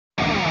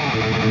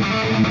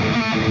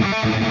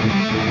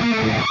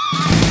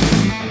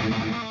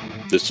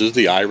This is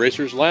the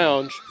iRacers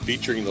Lounge,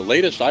 featuring the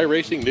latest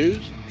iRacing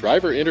news,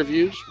 driver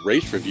interviews,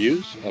 race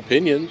reviews,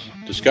 opinions,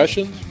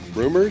 discussions,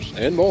 rumors,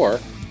 and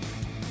more.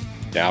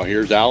 Now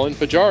here's Alan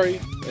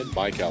Pajari and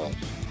Mike Ellis.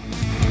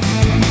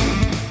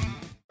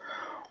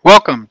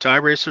 Welcome to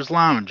iRacers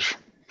Lounge,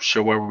 a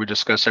show where we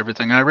discuss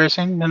everything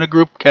iRacing in a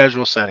group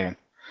casual setting.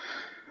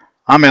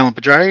 I'm Alan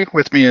Pajari.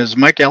 With me is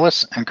Mike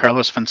Ellis and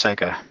Carlos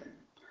Fonseca.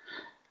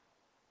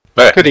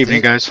 Good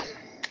evening, guys.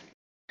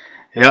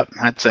 Yep,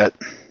 that's it.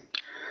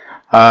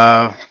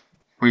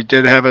 We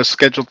did have a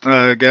scheduled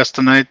guest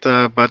tonight,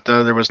 but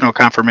there was no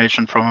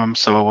confirmation from him,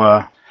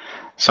 so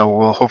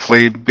we'll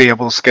hopefully be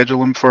able to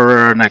schedule him for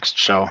our next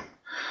show.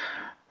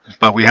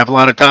 But we have a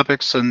lot of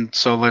topics, and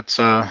so let's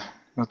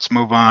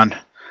move on.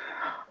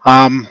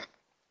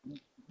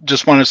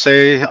 Just want to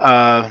say,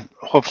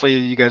 hopefully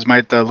you guys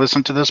might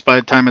listen to this by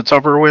the time it's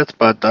over with,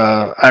 but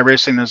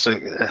iRacing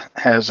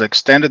has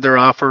extended their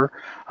offer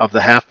of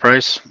the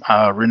half-price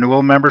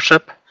renewal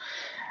membership,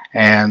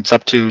 and it's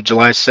up to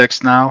July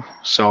 6th now.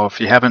 So if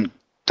you haven't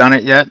done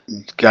it yet,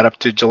 got up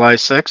to July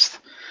 6th,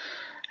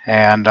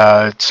 and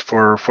it's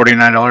for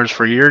 $49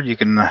 for a year. You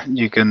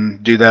can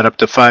do that up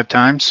to 5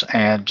 times,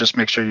 and just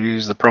make sure you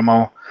use the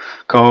promo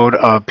code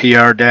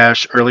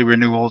PR-Early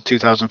Renewal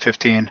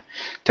 2015.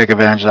 Take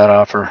advantage of that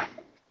offer.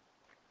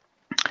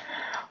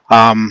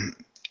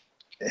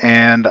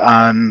 And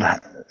on a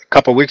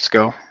couple weeks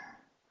ago,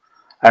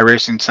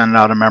 iRacing sent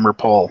out a member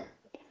poll.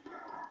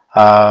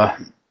 Mike,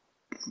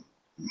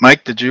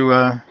 did you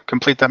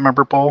complete that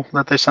member poll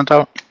that they sent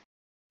out?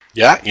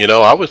 Yeah,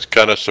 I was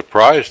kind of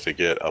surprised to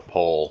get a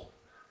poll,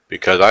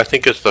 because I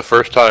think it's the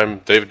first time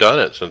they've done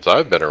it since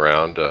I've been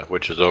around,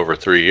 which is over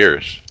 3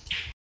 years.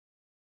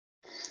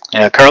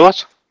 Yeah,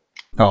 Carlos?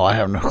 Oh, I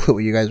have no clue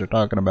what you guys are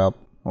talking about.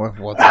 What's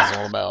this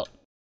all about?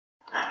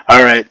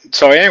 All right.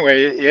 So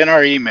anyway, in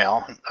our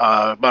email,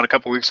 about a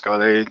couple weeks ago,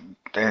 they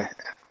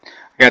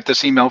got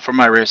this email from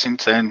iRacing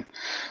saying,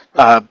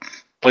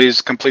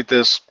 please complete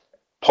this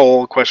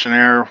poll,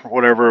 questionnaire,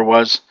 whatever it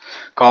was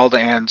called.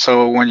 And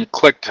so when you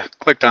clicked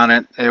on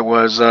it, it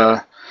was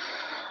a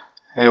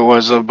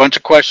bunch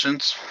of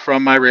questions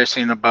from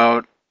iRacing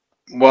about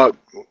what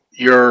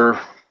your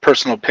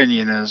personal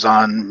opinion is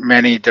on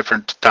many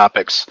different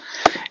topics.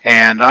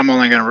 And I'm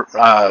only going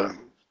to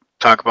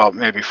talk about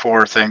maybe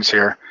 4 things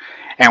here.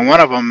 And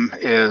one of them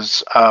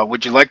is,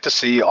 would you like to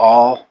see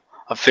all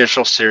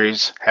official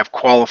series have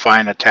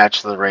qualifying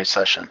attached to the race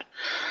session?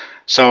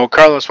 So,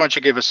 Carlos, why don't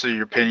you give us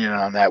your opinion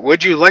on that?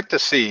 Would you like to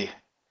see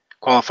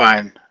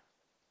qualifying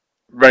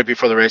right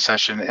before the race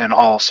session in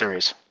all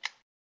series?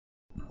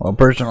 Well,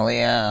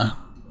 personally, I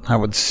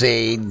would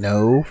say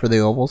no for the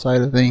oval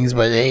side of things,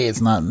 but hey,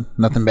 it's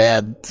nothing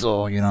bad,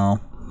 so,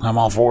 I'm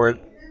all for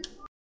it.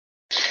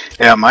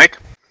 Yeah, Mike?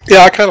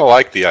 Yeah, I kind of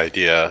like the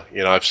idea.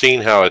 I've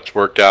seen how it's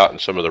worked out in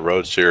some of the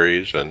road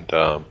series, and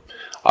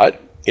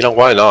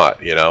why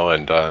not?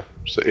 And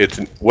so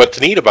what's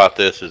neat about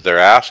this is they're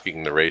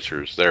asking the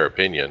racers their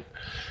opinion,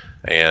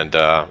 and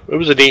it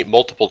was a neat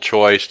multiple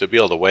choice to be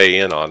able to weigh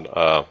in on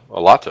a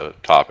lot of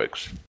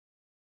topics.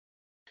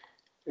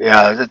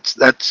 Yeah,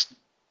 that's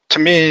to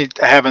me,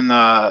 having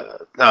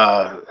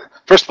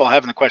first of all,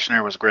 having the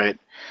questionnaire was great.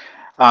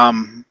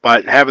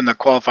 But having the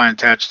qualifying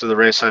attached to the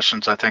race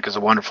sessions, I think, is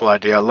a wonderful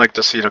idea. I'd like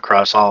to see it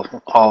across all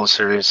the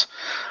series.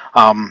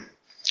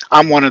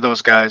 I'm one of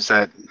those guys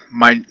that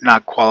might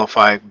not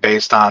qualify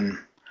based on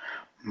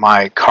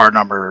my car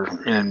number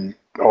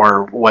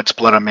or what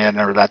split I'm in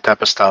or that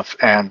type of stuff.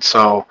 And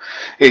so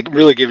it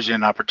really gives you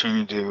an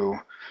opportunity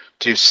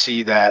to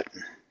see that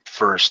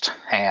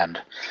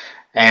firsthand.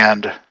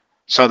 And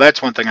so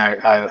that's one thing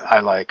I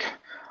like.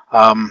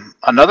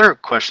 Another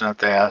question that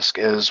they ask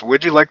is,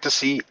 would you like to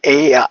see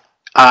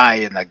AI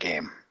in the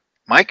game?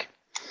 Mike?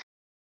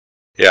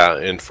 Yeah,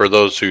 and for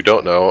those who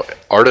don't know,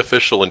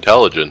 artificial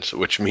intelligence,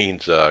 which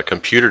means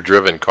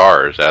computer-driven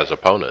cars as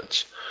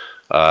opponents.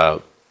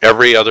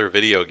 Every other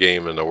video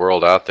game in the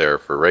world out there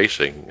for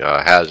racing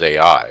has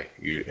AI,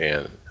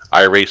 and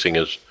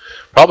iRacing is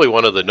probably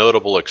one of the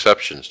notable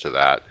exceptions to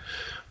that.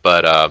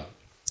 But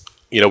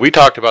we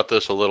talked about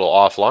this a little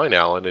offline,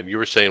 Alan, and you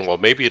were saying, well,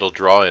 maybe it'll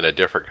draw in a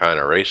different kind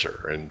of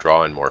racer and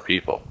draw in more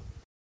people.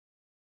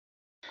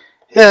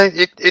 Yeah,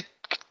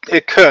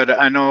 it could.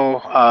 I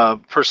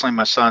know personally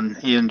my son,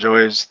 he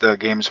enjoys the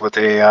games with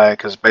AI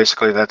because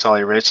basically that's all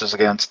he races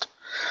against.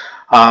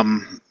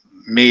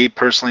 Me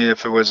personally,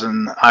 if it was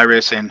in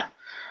iRacing,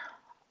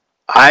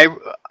 I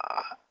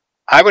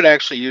would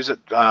actually use it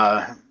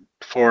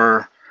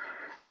for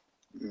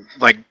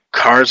like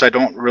cars I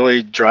don't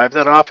really drive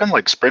that often,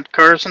 like sprint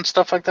cars and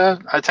stuff like that.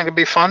 I think it'd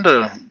be fun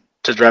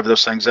to drive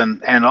those things,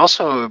 and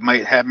also it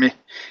might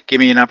give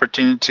me an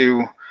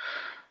opportunity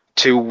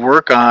to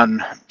work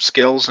on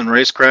skills and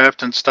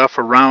racecraft and stuff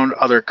around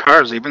other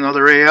cars, even though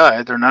they're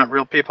AI, they're not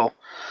real people.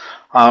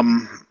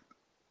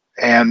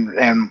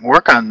 And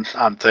work on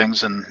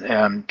things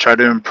and try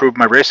to improve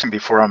my racing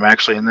before I'm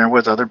actually in there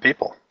with other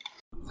people.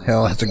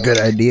 Hell, that's a good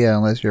idea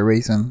unless you're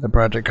racing the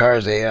Project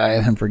Cars AI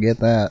and forget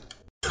that.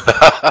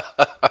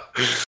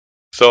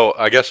 So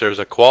I guess there's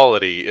a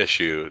quality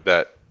issue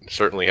that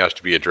certainly has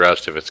to be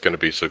addressed if it's going to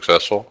be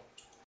successful.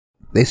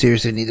 They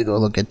seriously need to go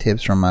look at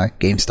tips from a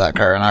GameStop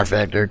car in our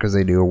factor because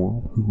they do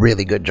a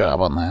really good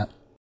job on that.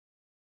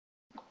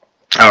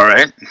 All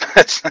right.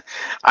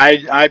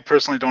 I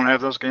personally don't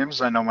have those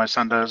games. I know my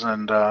son does,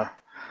 and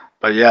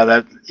but yeah,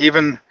 that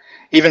even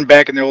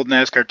back in the old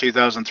NASCAR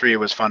 2003, it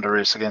was fun to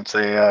race against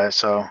the AI.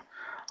 So,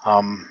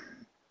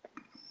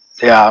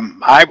 yeah,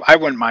 I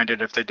wouldn't mind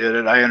it if they did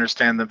it. I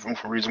understand the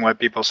reason why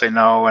people say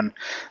no and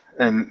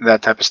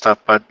that type of stuff,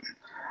 but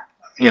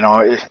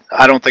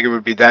I don't think it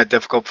would be that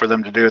difficult for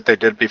them to do what they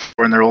did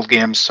before in their old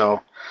games.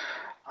 So.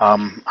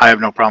 I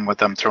have no problem with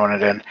them throwing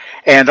it in,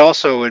 and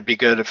also it would be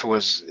good if it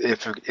was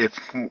if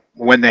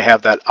when they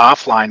have that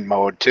offline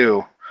mode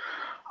too,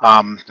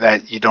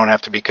 that you don't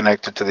have to be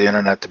connected to the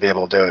internet to be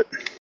able to do it.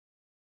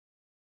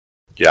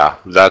 Yeah,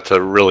 that's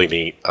a really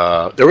neat.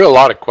 There were a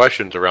lot of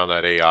questions around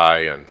that AI,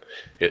 and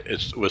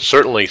it was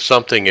certainly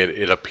something.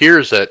 It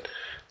appears that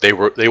they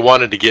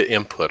wanted to get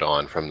input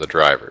on from the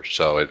drivers,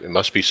 so it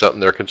must be something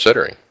they're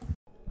considering.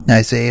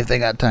 I say if they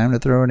got time to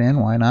throw it in,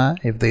 why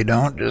not? If they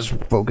don't, just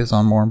focus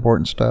on more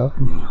important stuff.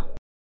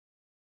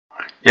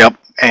 Yep,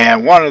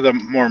 and one of the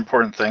more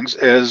important things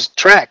is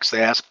tracks.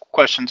 They ask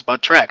questions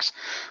about tracks.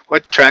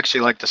 What tracks do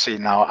you like to see?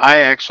 Now, I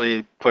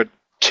actually put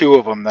two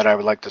of them that I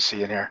would like to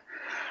see in here.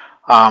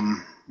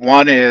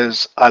 One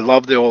is I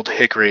love the old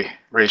Hickory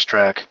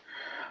racetrack.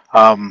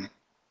 It's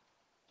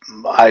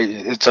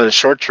a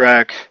short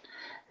track.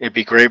 It'd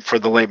be great for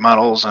the late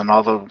models and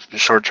all the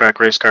short track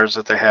race cars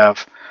that they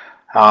have.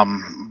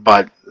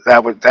 But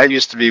that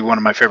used to be one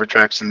of my favorite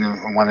tracks in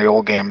one of the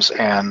old games,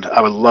 and I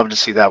would love to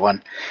see that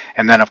one.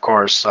 And then, of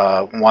course,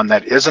 one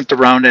that isn't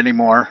around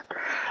anymore,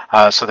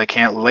 so they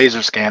can't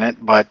laser scan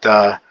it, but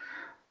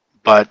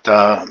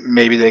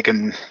maybe they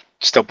can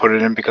still put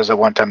it in because at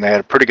one time they had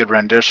a pretty good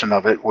rendition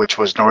of it, which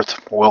was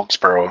North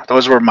Wilkesboro.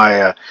 Those were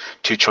my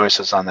two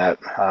choices on that.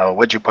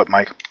 What'd you put,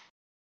 Mike?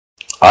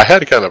 I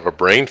had kind of a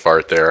brain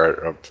fart there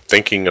of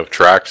thinking of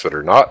tracks that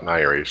are not in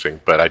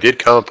iRacing, but I did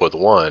come up with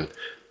one.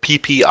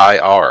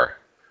 PPIR,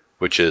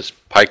 which is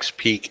Pikes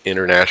Peak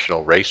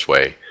International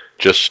Raceway,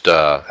 just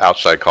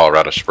outside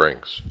Colorado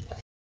Springs.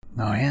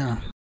 Oh, yeah.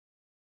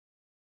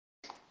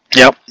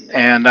 Yep,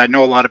 and I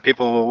know a lot of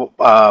people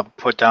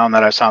put down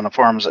that I saw on the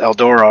forums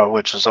Eldora,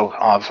 which is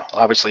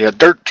obviously a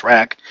dirt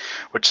track,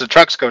 which the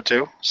trucks go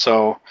to,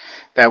 so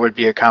that would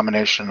be a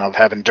combination of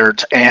having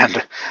dirt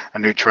and a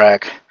new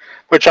track,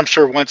 which I'm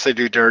sure once they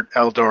do dirt,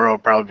 Eldora will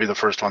probably be the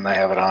first one they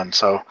have it on,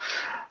 so...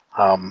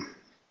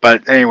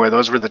 But anyway,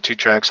 those were the two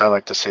tracks I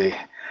like to see.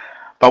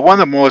 But one of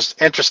the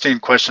most interesting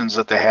questions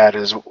that they had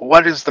is,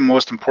 what is the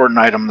most important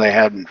item they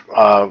had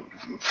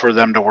for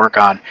them to work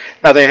on?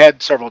 Now, they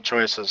had several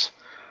choices.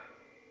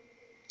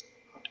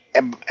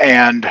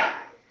 And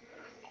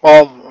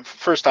well,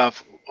 first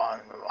off,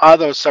 out of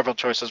those several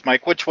choices,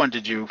 Mike, which one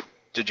did you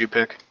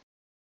pick?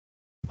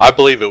 I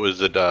believe it was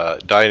the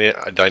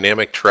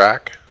dynamic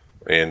track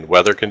and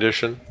weather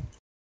condition.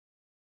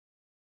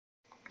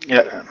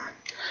 Yeah.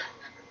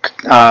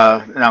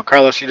 Now,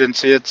 Carlos, you didn't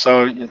see it,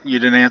 so you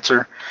didn't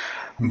answer.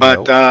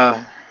 But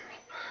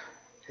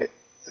nope.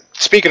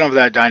 Speaking of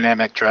that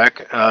dynamic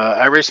track,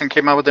 iRacing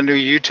came out with a new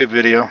YouTube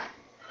video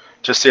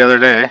just the other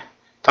day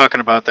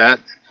talking about that.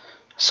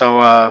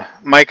 So,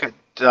 Mike,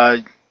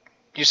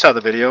 you saw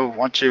the video. Why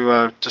don't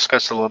you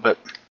discuss it a little bit?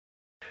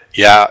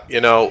 Yeah,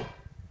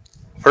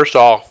 first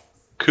off,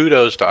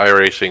 kudos to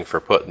iRacing for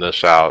putting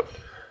this out.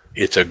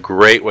 It's a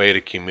great way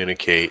to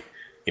communicate.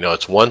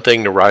 It's one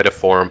thing to write a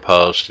forum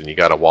post and you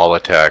got a wall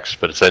of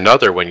text, but it's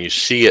another when you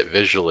see it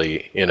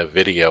visually in a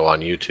video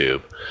on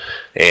YouTube.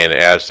 And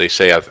as they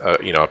say,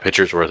 a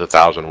picture's worth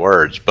 1,000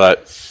 words.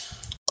 But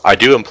I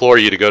do implore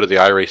you to go to the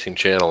iRacing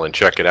channel and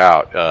check it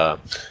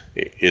out.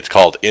 It's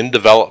called In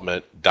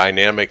Development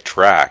Dynamic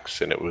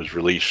Tracks, and it was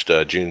released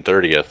June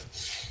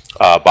 30th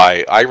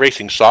by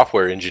iRacing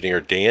software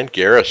engineer Dan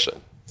Garrison.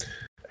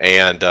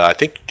 And I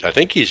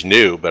think he's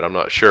new, but I'm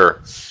not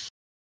sure.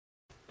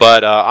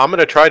 But I'm going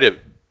to try to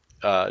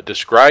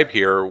describe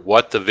here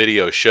what the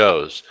video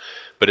shows,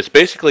 but it's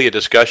basically a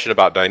discussion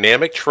about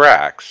dynamic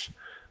tracks,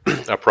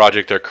 a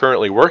project they're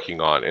currently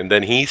working on, and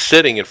then he's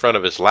sitting in front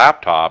of his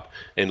laptop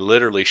and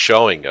literally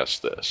showing us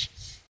this.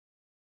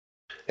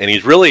 And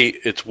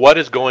it's what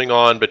is going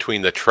on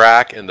between the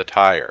track and the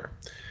tire.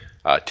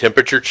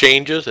 Temperature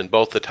changes in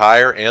both the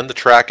tire and the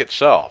track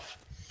itself.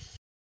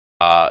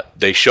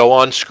 They show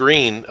on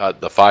screen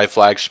the Five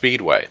Flags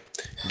Speedway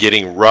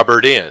getting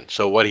rubbered in.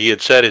 So what he had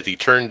said is he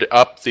turned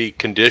up the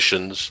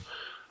conditions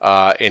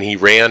and he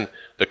ran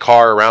the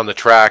car around the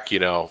track,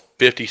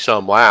 50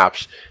 some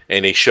laps,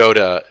 and he showed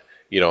a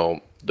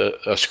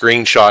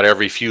screenshot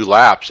every few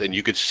laps, and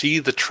you could see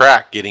the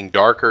track getting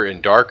darker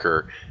and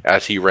darker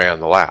as he ran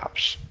the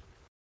laps.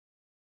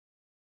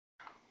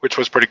 Which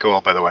was pretty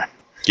cool, by the way.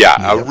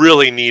 Yeah, a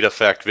really neat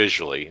effect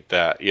visually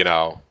that,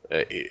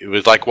 It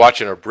was like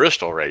watching a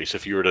Bristol race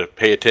if you were to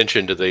pay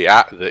attention to the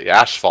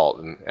asphalt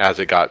and as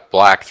it got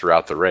black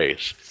throughout the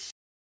race.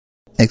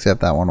 Except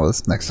that one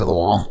was next to the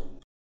wall.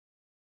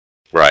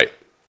 Right.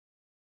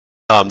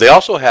 They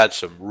also had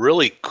some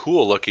really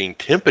cool looking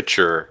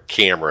temperature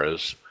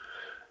cameras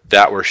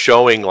that were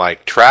showing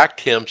like track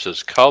temps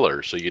as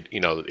colors. So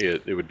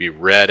it would be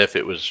red if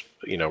it was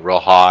real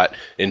hot,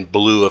 and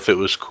blue if it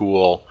was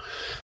cool.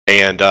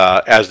 And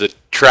as the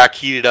track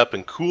heated up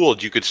and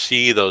cooled, you could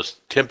see those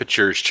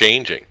temperatures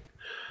changing.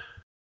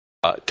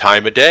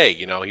 Time of day,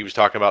 he was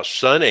talking about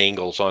sun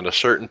angles on a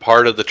certain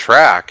part of the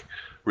track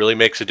really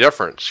makes a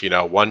difference.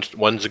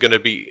 One's going to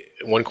be,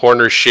 one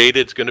corner is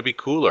shaded, it's going to be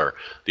cooler.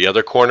 The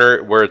other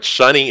corner where it's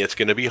sunny, it's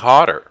going to be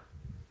hotter.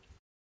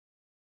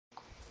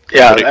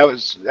 Yeah,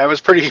 that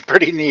was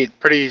pretty neat,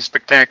 pretty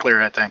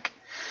spectacular, I think.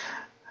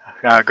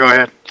 Go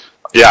ahead.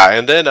 Yeah,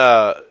 and then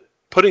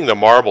putting the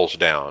marbles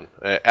down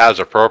as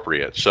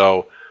appropriate.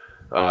 So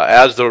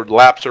as the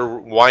laps are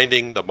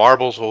winding, the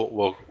marbles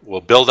will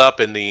build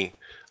up in the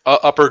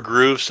upper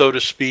groove, so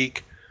to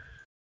speak,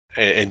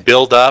 and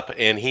build up.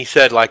 And he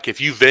said, like, if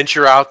you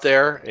venture out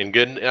there and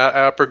get an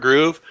upper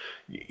groove,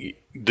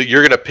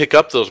 you're going to pick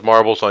up those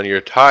marbles on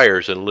your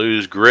tires and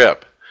lose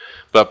grip.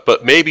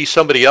 But maybe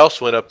somebody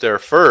else went up there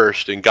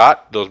first and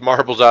got those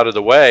marbles out of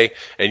the way,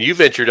 and you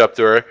ventured up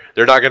there,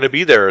 they're not going to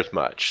be there as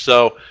much.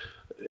 So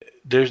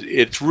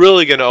it's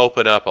really going to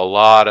open up a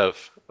lot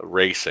of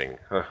racing.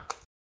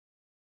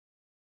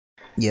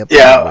 Yep.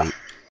 Yeah.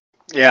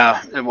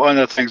 Yeah. And one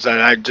of the things that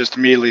I just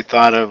immediately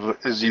thought of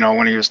is,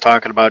 when he was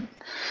talking about,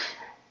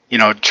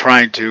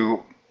 trying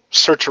to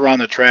search around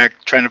the track,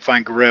 trying to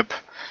find grip,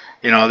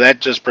 that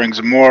just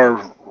brings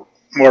more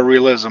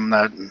realism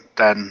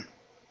than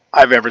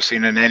I've ever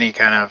seen in any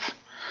kind of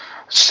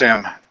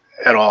sim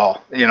at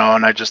all.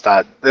 And I just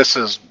thought this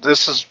is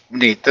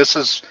neat. This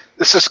is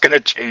going to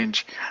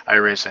change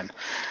iRacing.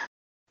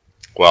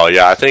 Well,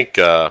 yeah, I think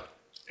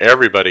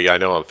everybody I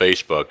know on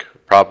Facebook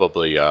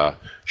probably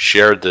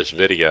shared this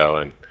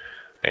video,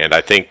 and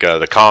I think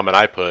the comment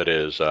I put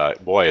is,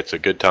 boy, it's a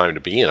good time to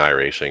be in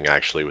iRacing,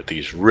 actually, with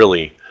these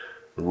really,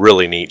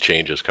 really neat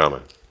changes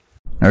coming.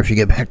 Or if you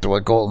get back to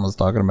what Colton was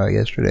talking about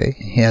yesterday,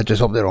 I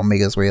just hope they don't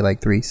make us wait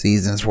like 3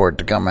 seasons for it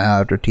to come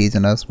out after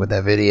teasing us with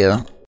that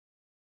video.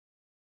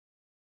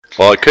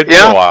 Well, it could be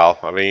a while.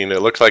 I mean,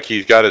 it looks like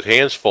he's got his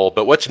hands full,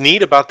 but what's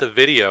neat about the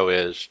video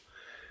is,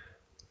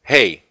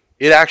 hey,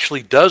 it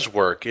actually does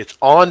work. It's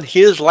on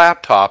his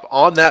laptop,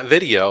 on that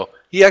video.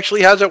 He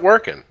actually has it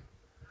working.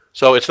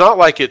 So it's not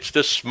like it's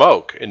just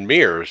smoke and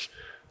mirrors.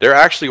 They're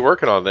actually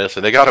working on this,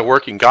 and they got a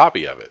working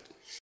copy of it.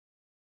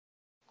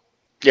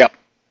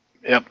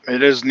 Yep,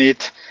 it is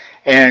neat,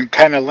 and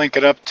kind of link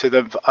it up to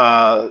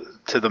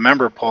the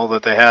member poll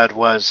that they had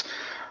was,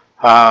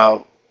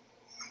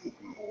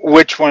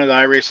 which one of the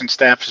iRacing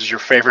staff is your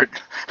favorite?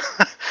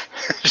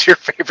 Is your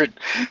favorite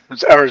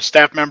or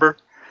staff member?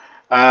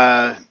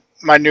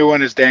 My new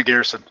one is Dan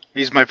Garrison.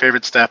 He's my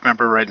favorite staff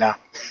member right now.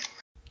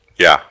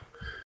 Yeah.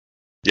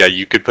 Yeah,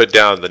 you could put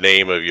down the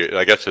name of your,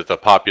 I guess it's a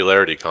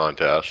popularity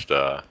contest.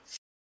 Yep.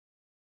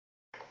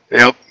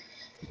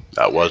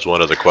 That was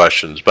one of the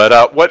questions.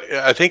 But what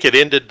I think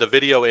the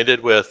video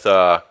ended with,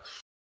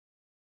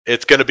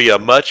 it's going to be a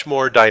much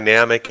more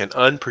dynamic and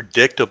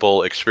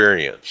unpredictable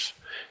experience.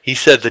 He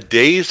said the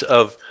days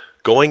of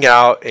going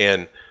out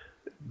and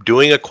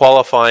doing a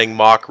qualifying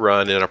mock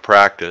run in a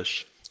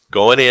practice,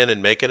 going in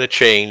and making a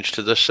change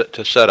to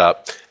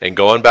setup, and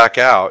going back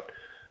out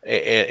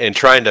and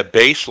trying to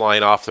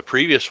baseline off the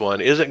previous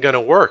one isn't going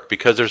to work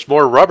because there's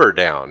more rubber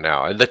down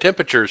now, and the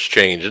temperatures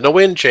change, and the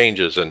wind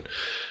changes, and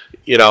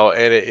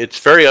it's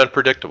very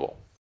unpredictable.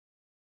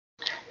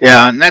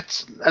 Yeah, and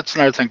that's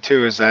another thing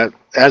too, is that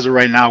as of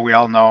right now, we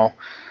all know,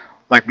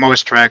 like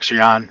most tracks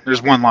you're on,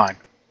 there's one line.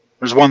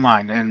 There's one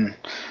line, and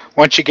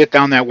once you get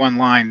down that one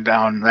line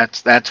down,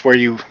 that's where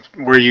you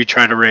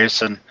try to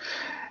race, and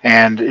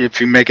if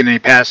you're making any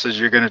passes,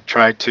 you're going to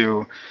try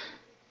to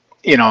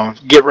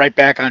get right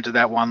back onto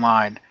that one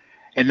line.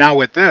 And now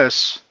with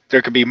this,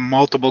 there could be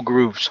multiple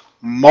grooves,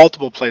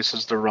 multiple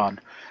places to run,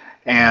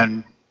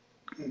 and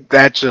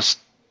that just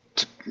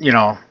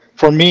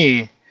for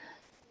me,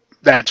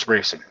 that's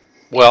racing.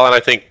 Well, and I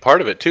think part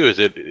of it too is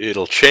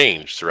it'll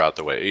change throughout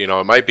the way.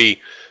 It might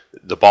be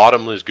the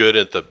bottom is good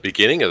at the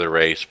beginning of the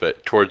race,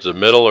 but towards the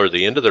middle or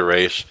the end of the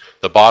race,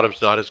 the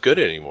bottom's not as good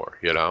anymore.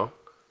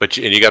 But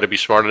you got to be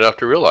smart enough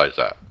to realize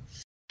that.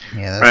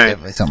 Yeah, that's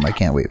definitely something I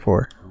can't wait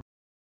for.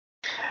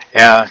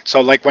 Yeah,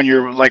 so when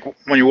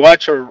you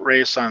watch a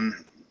race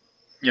on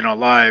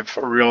live,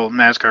 a real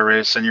NASCAR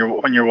race, and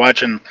when you're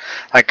watching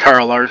like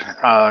Kyle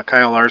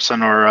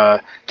Larson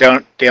or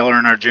Dale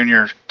Earnhardt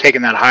Jr.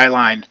 taking that high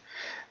line,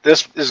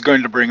 this is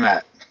going to bring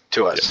that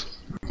to us.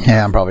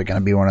 Yeah, I'm probably going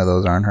to be one of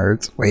those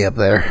Earnhardts way up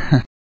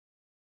there.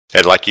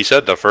 And like you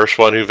said, the first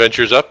one who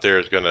ventures up there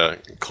is going to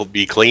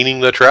be cleaning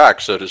the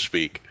track, so to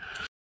speak.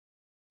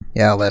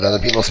 Yeah, I'll let other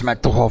people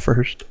smack the wall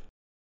first.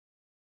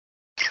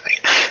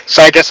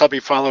 So I guess I'll be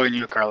following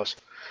you, Carlos.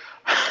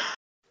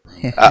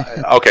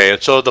 Okay,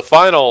 and so the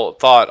final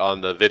thought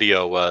on the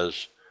video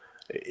was,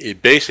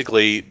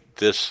 basically,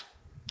 this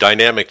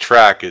dynamic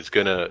track is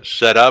going to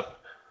set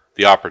up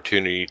the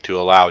opportunity to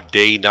allow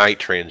day-night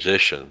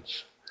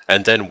transitions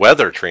and then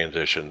weather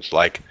transitions,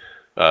 like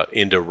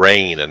into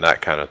rain and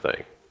that kind of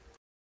thing.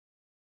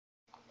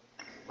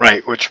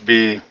 Right, which would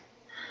be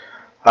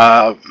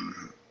like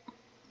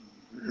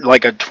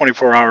a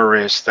 24-hour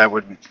race. That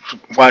would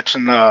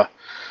watching the.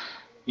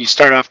 You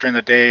start off during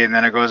the day, and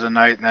then it goes at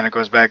night, and then it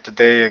goes back to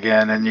day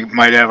again, and you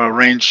might have a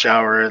rain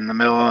shower in the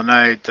middle of the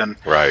night, and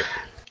right.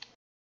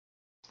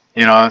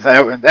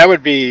 That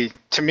would be,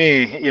 to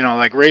me,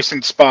 like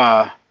racing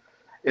Spa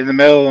in the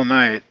middle of the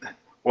night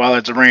while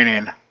it's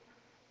raining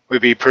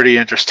would be pretty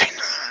interesting.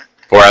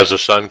 Or as the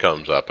sun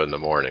comes up in the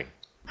morning.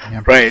 Yeah,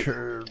 I'm right.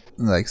 Sure,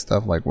 like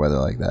stuff like weather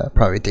like that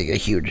probably take a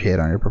huge hit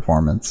on your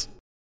performance.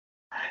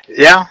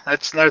 Yeah,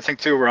 that's another thing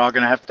too. We're all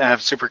going to have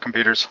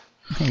supercomputers.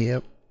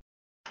 Yep.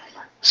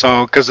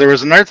 So, because there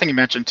was another thing you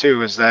mentioned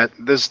too, is that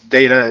this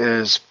data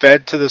is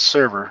fed to the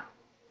server,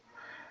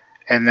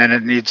 and then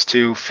it needs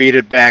to feed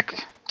it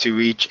back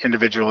to each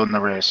individual in the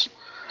race.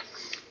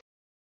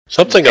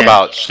 Something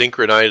about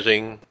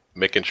synchronizing,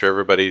 making sure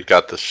everybody's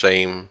got the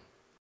same.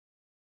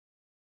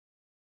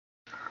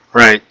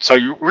 Right. So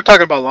we're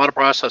talking about a lot of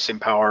processing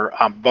power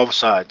on both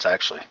sides,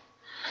 actually,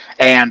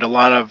 and a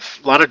lot of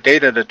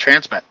data to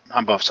transmit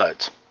on both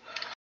sides.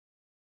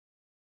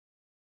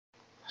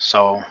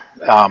 So,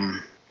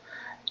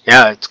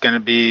 yeah, it's going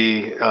to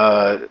be.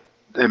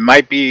 It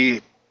might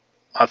be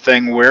a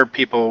thing where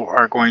people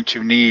are going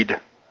to need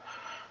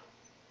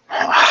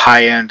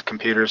high-end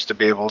computers to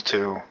be able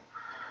to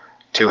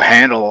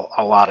handle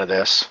a lot of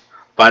this.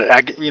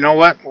 But you know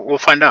what? We'll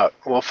find out.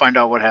 We'll find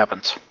out what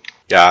happens.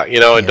 Yeah,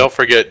 and don't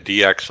forget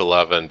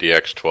DX11,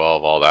 DX12,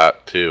 all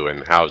that too,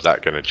 and how is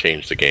that going to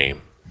change the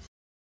game?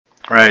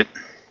 Right.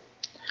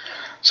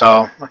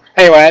 So,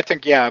 anyway, I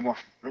think,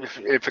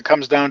 if it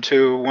comes down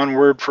to one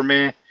word for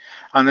me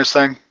on this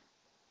thing,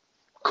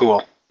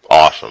 cool.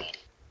 Awesome.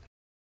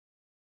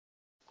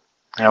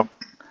 Yep.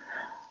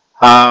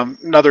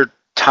 Another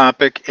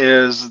topic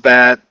is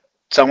that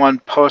someone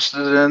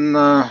posted in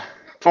the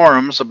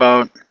forums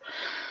about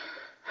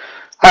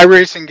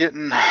iRacing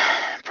getting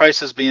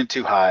prices being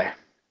too high.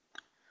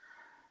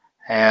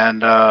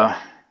 And one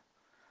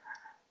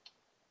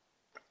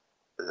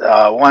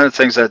of the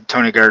things that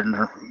Tony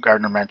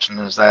Gardner mentioned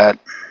is that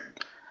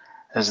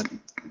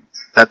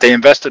they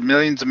invested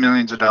millions and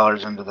millions of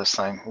dollars into this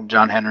thing.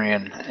 John Henry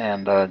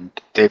and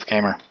Dave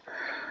Kamer.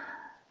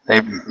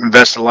 They've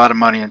invested a lot of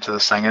money into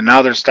this thing, and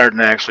now they're starting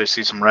to actually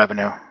see some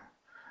revenue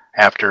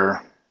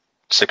after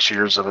 6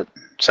 years of it,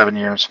 7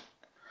 years.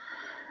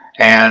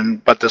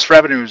 But this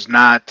revenue is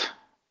not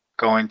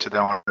going to the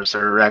owners.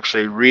 They're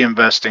actually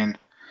reinvesting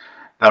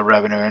that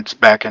revenue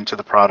back into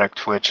the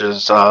product, which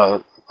is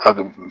a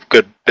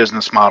good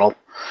business model,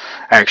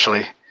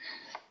 actually,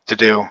 to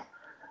do.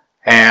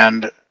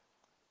 And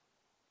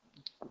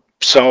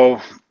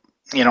so,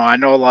 I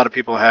know a lot of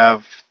people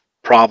have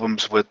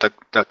problems with the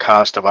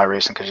cost of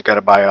iRacing because you got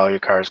to buy all your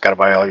cars, got to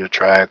buy all your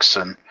tracks,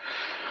 and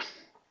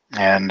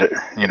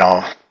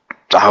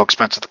how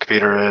expensive the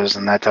computer is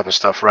and that type of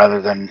stuff,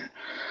 rather than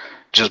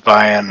just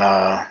buying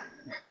a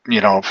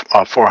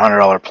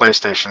 $400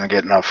 PlayStation and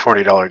getting a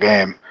 $40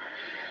 game,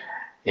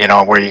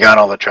 where you got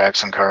all the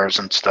tracks and cars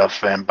and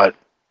stuff. But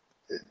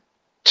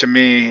to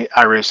me,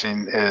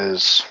 iRacing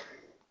is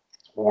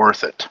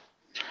worth it.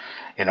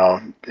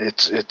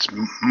 It's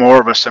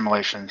more of a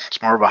simulation.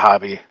 It's more of a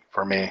hobby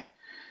for me.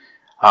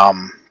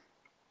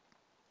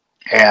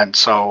 And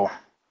so,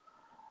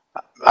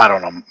 I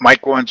don't know,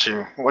 Mike. What's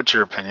your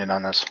opinion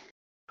on this?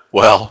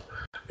 Well,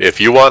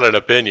 if you want an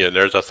opinion,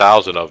 there's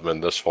 1,000 of them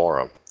in this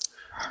forum,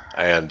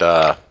 and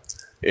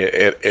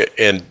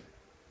and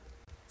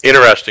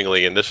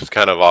interestingly, and this is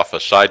kind of off a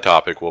side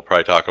topic we'll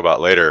probably talk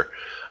about later.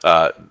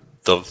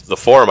 The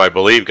forum, I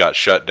believe, got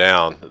shut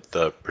down,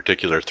 the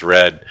particular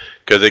thread,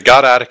 because it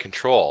got out of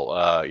control.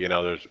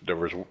 There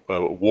was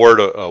a war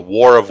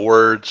of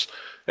words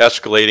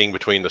escalating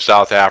between the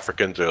South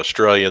Africans, the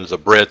Australians, the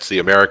Brits, the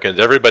Americans.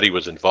 Everybody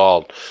was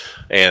involved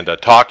and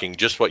talking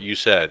just what you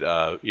said.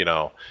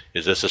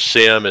 Is this a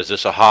sim? Is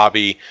this a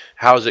hobby?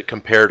 How does it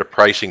compare to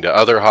pricing to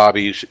other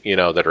hobbies,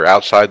 that are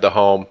outside the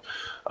home?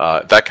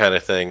 That kind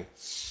of thing.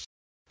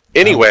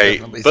 Anyway,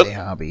 but say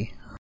hobby.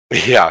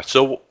 Yeah.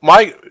 So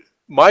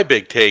my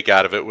big take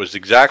out of it was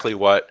exactly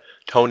what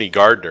Tony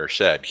Gardner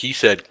said. He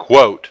said,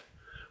 quote,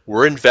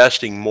 "We're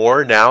investing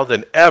more now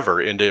than ever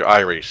into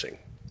iRacing."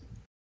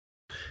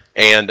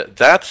 And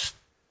that's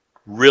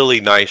really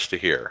nice to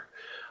hear.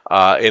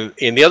 And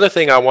the other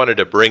thing I wanted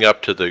to bring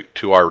up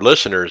to our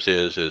listeners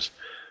is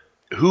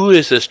who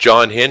is this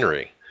John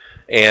Henry,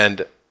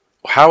 and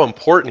how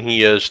important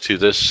he is to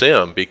this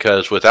sim,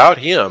 because without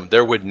him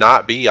there would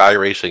not be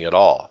iRacing at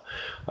all.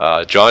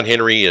 John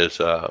Henry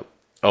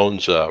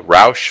owns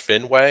Roush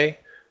Fenway.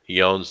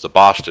 He owns the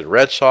Boston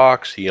Red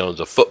Sox. He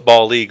owns a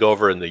football league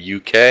over in the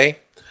UK.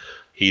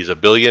 He's a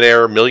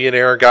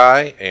millionaire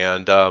guy,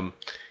 and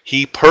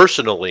he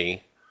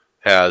personally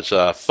has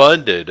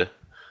funded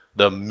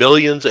the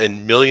millions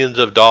and millions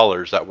of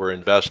dollars that were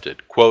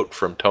invested. Quote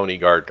from Tony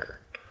Gardner.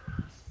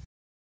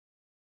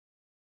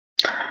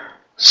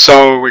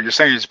 So what you're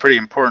saying is pretty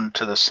important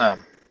to the sim.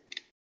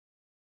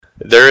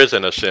 There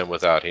isn't a sim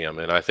without him,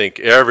 and I think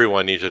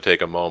everyone needs to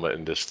take a moment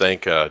and just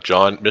thank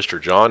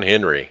Mr. John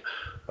Henry,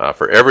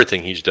 for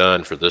everything he's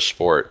done for this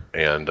sport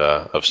and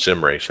of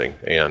sim racing.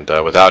 And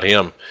without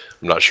him,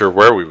 I'm not sure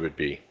where we would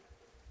be.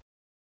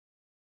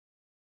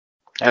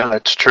 Yeah,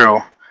 that's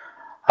true.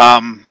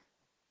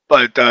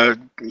 But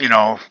you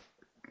know,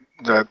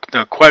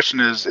 the question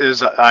is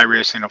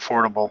iRacing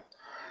affordable?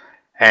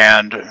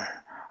 And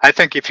I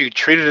think if you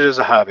treat it as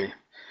a hobby,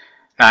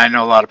 now I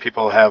know a lot of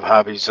people have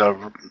hobbies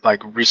of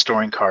like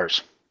restoring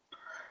cars.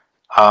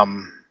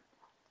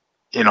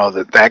 You know,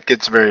 that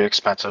gets very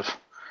expensive.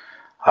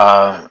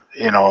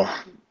 You know,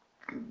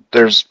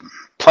 there's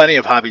plenty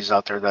of hobbies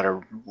out there that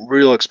are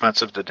real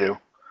expensive to do.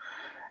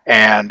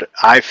 And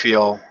I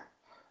feel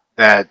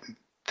that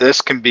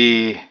this can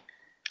be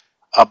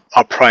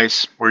a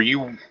price where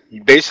you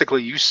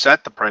basically you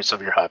set the price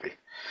of your hobby.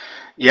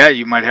 Yeah,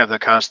 you might have the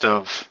cost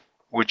of,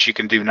 which you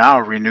can do now,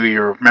 renew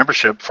your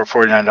membership for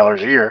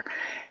 $49 a year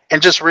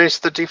and just race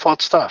the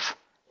default stuff.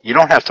 You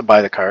don't have to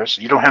buy the cars.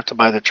 You don't have to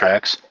buy the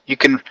tracks. You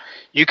can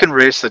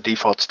race the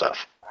default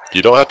stuff.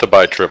 You don't have to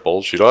buy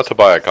triples. You don't have to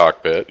buy a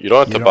cockpit. You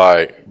don't have to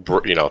buy,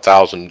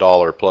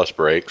 $1,000 plus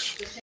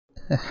brakes.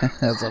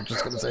 That's, I'm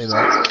just going to say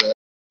that.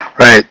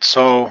 Right.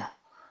 So,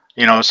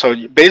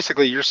 so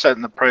basically you're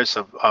setting the price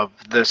of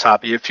this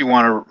hobby if you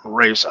want to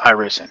race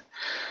iRacing.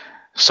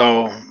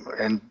 So,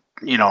 and,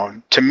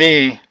 to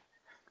me,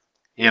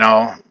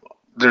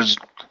 there's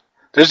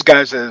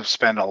guys that have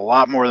spent a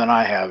lot more than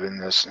I have in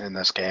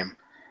this game.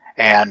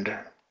 And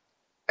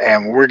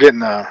we're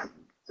getting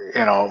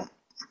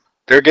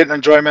they're getting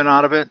enjoyment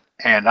out of it,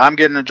 and I'm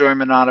getting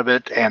enjoyment out of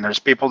it, and there's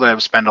people that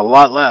have spent a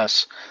lot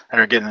less that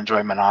are getting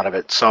enjoyment out of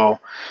it. So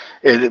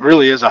it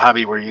really is a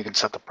hobby where you can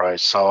set the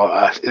price. So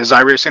is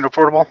iRacing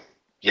affordable?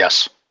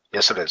 Yes.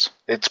 Yes, it is.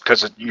 It's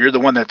because you're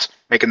the one that's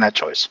making that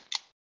choice.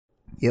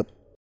 Yep.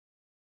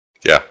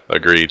 Yeah,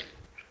 agreed.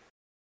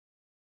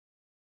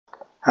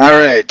 All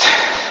right.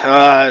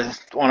 I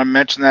want to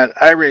mention that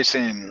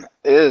iRacing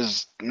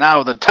is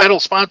now the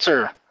title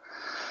sponsor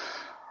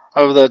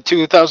of the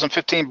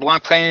 2015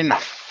 Blancpain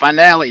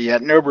finale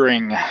at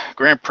Nürburgring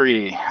Grand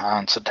Prix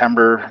on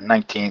September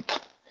 19th.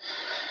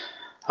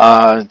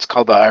 It's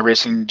called the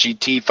iRacing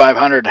GT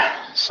 500.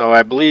 So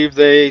I believe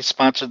they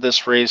sponsored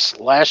this race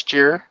last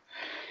year,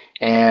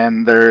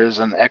 and there is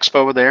an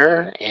expo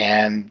there,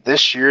 and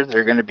this year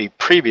they're going to be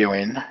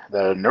previewing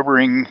the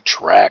Nürburgring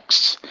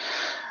tracks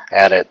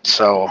at it.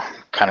 So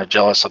kind of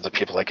jealous of the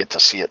people that get to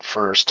see it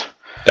first.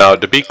 Now,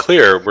 to be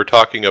clear, we're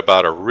talking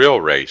about a real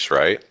race,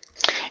 right?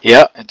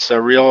 Yeah, it's a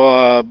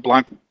real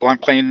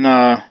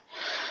Blancpain.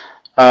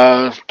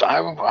 I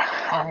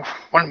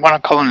wouldn't want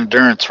to call it an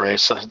endurance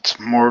race. It's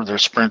more of their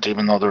sprint,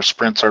 even though their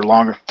sprints are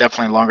longer,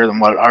 definitely longer than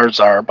what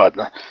ours are. But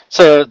it's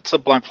a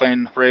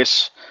Blancpain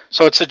race,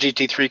 so it's a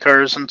GT3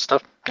 cars and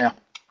stuff. Yeah.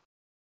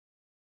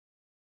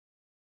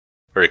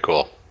 Very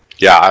cool.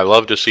 Yeah, I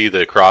love to see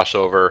the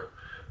crossover,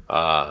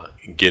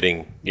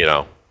 getting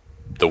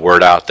the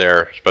word out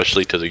there,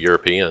 especially to the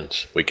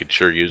Europeans. We could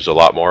sure use a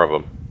lot more of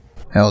them.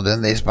 Hell,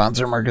 didn't they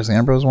sponsor Marcus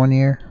Ambrose one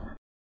year?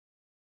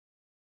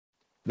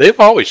 They've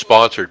always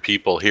sponsored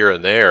people here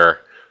and there.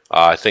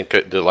 I think,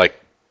 like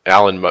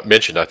Alan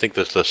mentioned, I think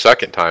this is the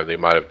second time they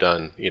might have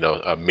done,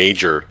 a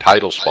major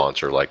title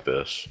sponsor like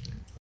this.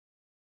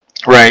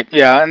 Right.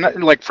 Yeah,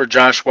 and like for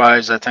Josh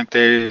Wise, I think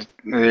they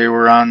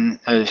were on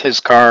his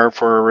car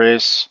for a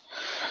race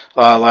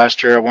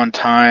last year at one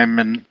time,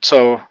 and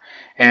so.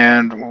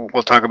 And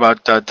we'll talk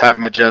about Todd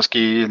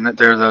Majeski, and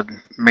they're the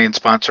main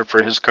sponsor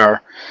for his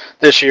car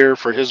this year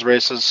for his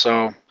races.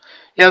 So,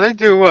 yeah, they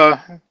do.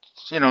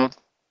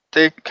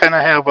 They kind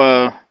of have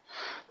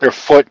their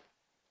foot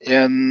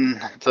in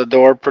the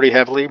door pretty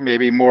heavily,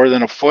 maybe more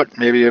than a foot,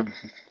 maybe a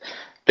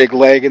big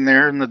leg in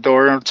there in the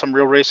door of some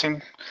real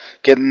racing,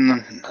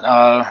 getting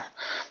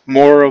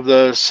more of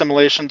the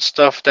simulation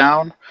stuff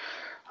down.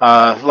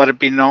 Let it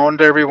be known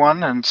to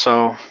everyone, and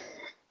so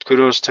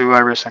kudos to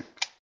iRacing.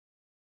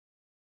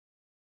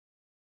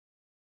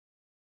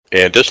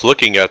 And just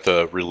looking at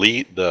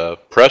the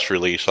press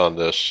release on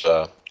this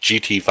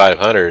GT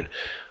 500,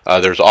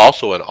 there's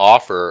also an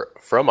offer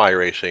from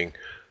iRacing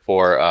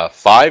for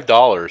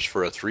 $5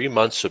 for a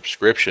 3-month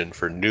subscription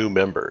for new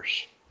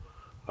members.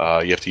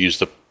 You have to use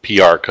the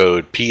PR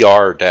code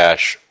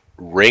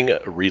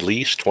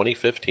PR-Ring-Release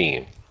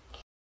 2015.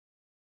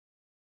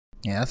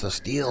 Yeah, that's a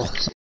steal.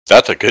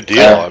 That's a good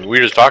deal. I mean, we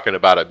were just talking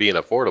about it being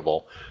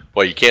affordable.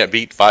 Well, you can't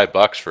beat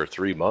 $5 for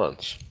 3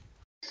 months.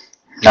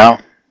 No.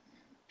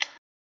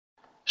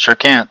 Sure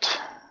can't.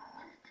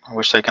 I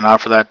wish they can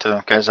offer that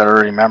to guys that are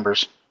already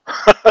members.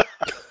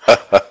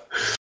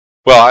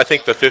 Well, I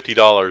think the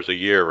 $50 a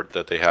year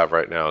that they have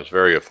right now is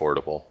very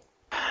affordable.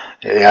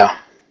 Yeah.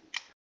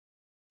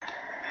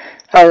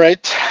 All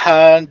right.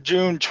 On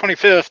June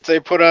 25th, they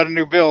put out a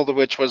new build,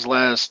 which was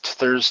last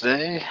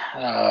Thursday.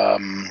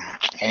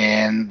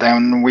 And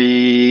then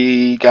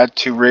we got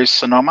to race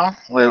Sonoma.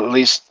 Well, at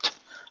least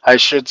I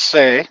should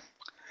say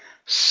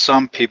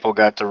some people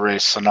got to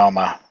race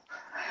Sonoma.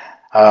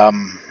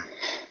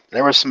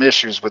 There were some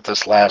issues with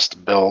this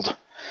last build.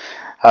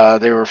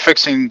 They were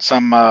fixing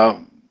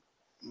some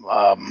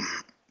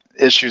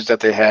issues that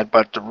they had,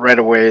 but right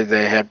away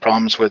they had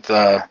problems with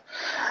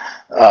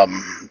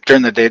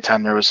during the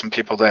daytime. There was some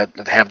people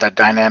that have that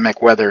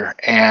dynamic weather,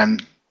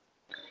 and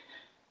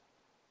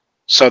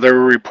so there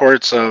were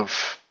reports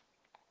of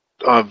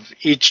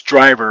each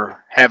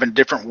driver having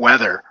different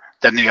weather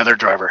than the other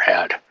driver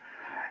had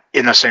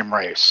in the same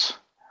race.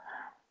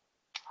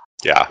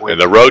 Yeah, and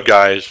the road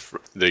guys,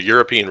 the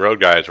European road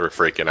guys, were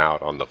freaking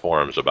out on the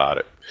forums about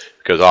it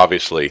because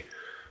obviously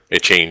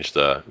it changed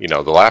the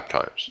lap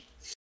times.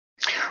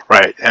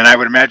 Right, and I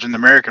would imagine the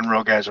American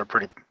road guys are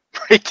pretty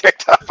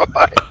ticked off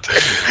about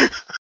it.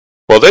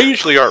 Well, they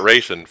usually aren't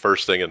racing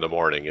first thing in the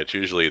morning. It's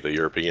usually the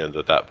Europeans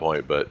at that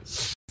point.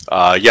 But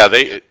yeah,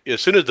 they as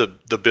soon as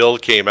the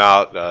build came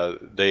out,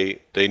 they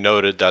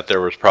noted that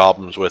there was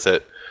problems with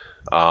it.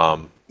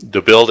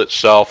 The build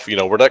itself,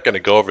 we're not going to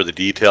go over the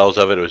details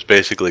of it. It was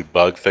basically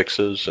bug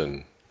fixes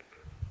and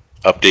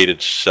updated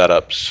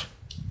setups.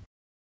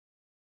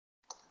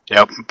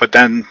 Yep, but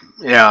then,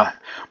 yeah.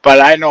 But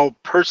I know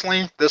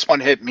personally, this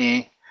one hit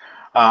me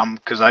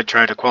because I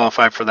tried to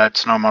qualify for that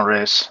Sonoma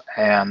race,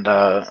 and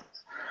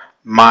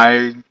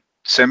my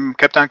sim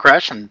kept on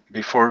crashing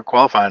before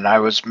qualifying.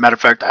 Matter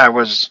of fact, I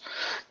was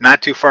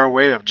not too far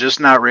away of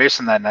just not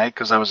racing that night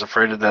because I was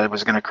afraid that it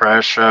was going to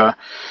crash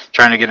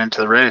trying to get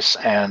into the race.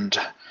 And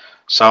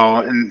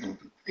so,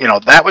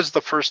 that was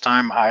the first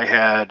time I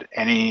had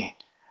any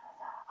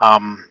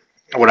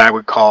what I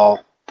would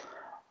call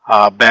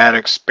bad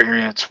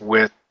experience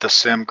with the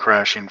sim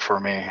crashing for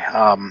me.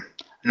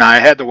 Now, I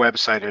had the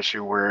website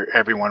issue where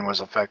everyone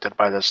was affected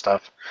by this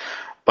stuff,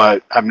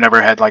 but I've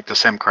never had like the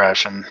sim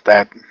crash, and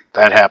that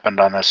happened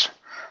on this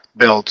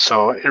build,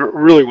 so it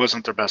really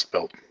wasn't their best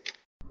build.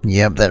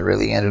 Yep, that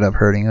really ended up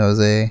hurting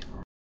Jose.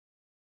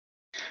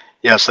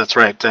 Yes, that's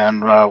right.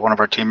 And one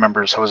of our team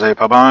members, Jose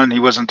Pabon, he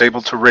wasn't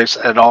able to race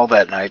at all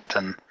that night.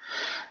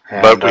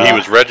 But he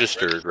was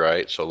registered,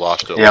 right? So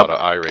lost a lot of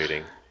I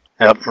rating.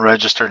 Yep,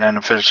 registered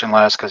and finishing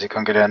last because he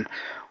couldn't get in.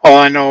 Well,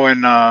 I know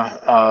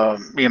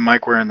me and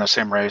Mike were in the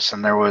same race,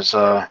 and there was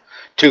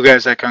two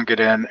guys that couldn't get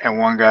in, and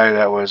one guy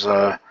that was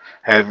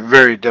had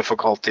very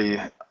difficulty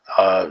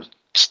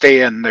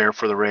staying there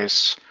for the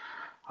race.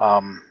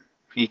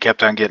 He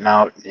kept on getting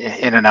out,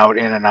 in and out,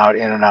 in and out,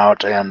 in and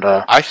out, and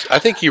I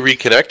think he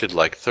reconnected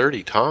like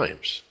 30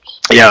 times.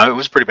 Yeah, it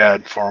was pretty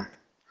bad for him.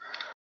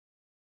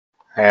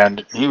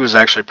 And he was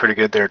actually pretty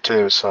good there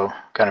too, so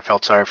kind of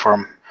felt sorry for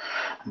him.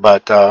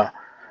 But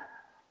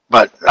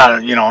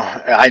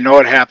I know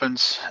it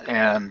happens,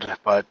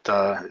 but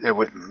it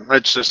would,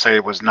 let's just say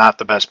it was not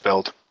the best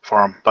build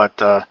for him. But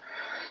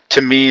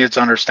to me, it's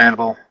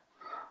understandable.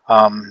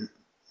 No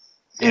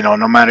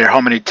matter how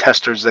many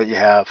testers that you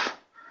have,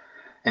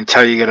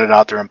 until you get it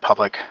out there in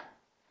public,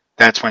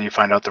 that's when you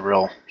find out the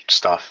real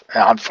stuff,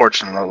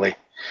 unfortunately.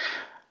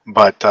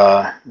 But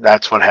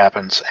that's what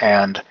happens,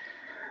 and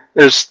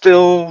there's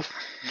still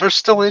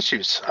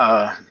issues.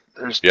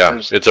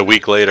 It's a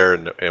week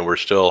later, and we're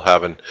still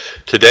having.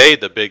 Today,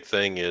 the big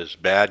thing is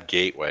bad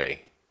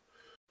gateway.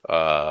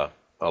 A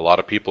lot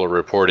of people are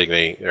reporting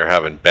they're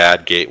having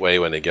bad gateway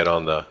when they get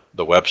on the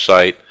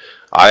website.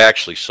 I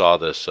actually saw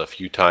this a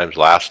few times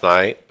last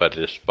night, but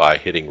just by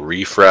hitting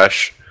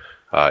refresh,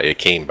 it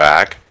came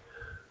back.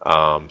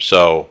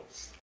 So,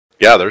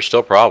 yeah, there's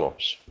still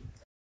problems.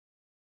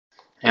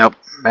 Yep,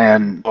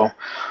 and well,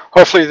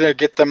 hopefully they'll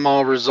get them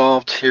all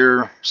resolved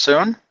here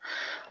soon.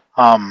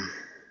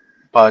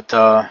 But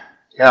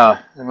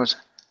yeah, it was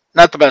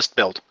not the best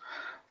build,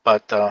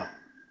 but I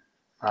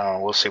don't know,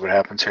 we'll see what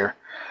happens here.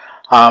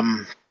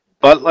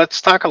 But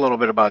let's talk a little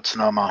bit about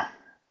Sonoma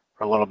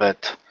for a little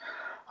bit.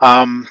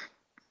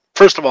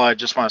 First of all, I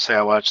just want to say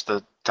I watched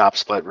the top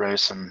split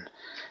race, and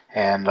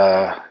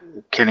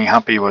Kenny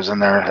Humpy was in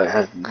there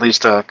at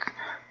least a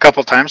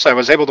couple times. I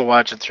was able to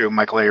watch it through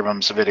Michael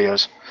Abrams'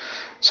 videos.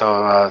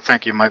 So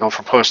thank you, Michael,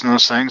 for posting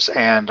those things.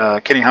 And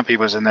Kenny Humpy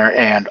was in there,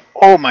 and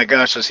oh my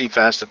gosh, is he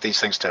fast at these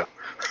things too.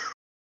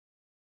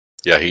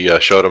 Yeah, he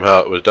showed him how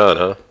it was done,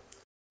 huh?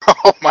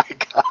 Oh my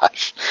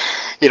gosh.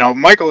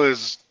 Michael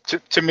is,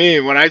 to me,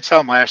 when I saw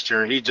him last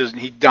year, he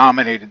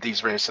dominated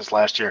these races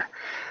last year.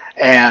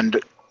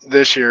 And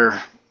this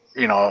year,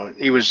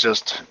 he was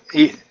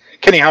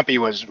Kenny Humpy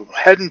was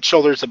head and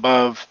shoulders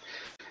above.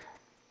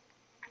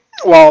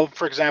 Well,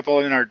 for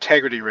example, in our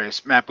integrity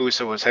race, Matt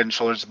Busa was head and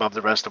shoulders above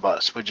the rest of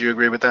us. Would you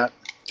agree with that?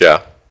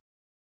 Yeah.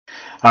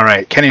 All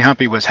right. Kenny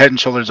Humpy was head and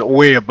shoulders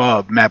way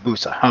above Matt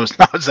Busa. How's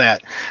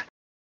that?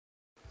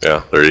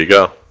 Yeah, there you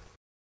go.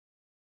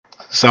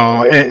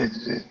 So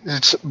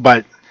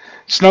but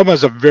Sonoma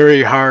is a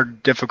very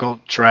hard,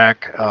 difficult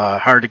track.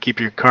 Hard to keep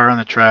your car on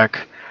the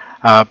track.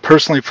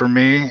 Personally, for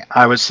me,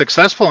 I was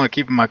successful in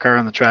keeping my car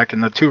on the track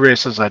in the two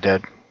races I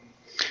did.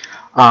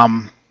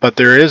 But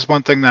there is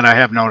one thing that I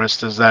have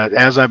noticed is that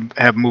as I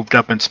have moved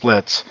up in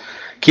splits,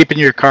 keeping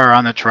your car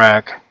on the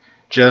track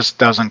just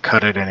doesn't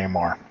cut it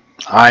anymore.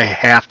 I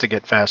have to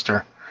get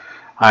faster.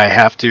 I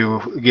have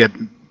to get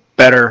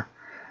better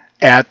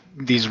at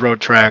these road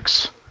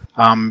tracks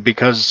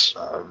because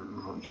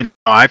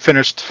I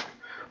finished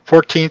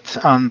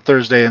 14th on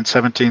Thursday and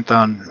 17th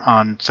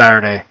on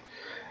Saturday,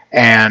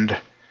 and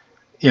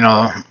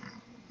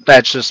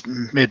that's just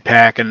mid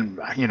pack, and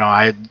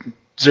I had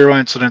 0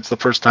 incidents the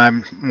first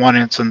time, 1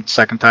 incident the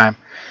second time,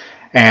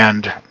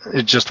 and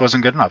it just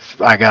wasn't good enough.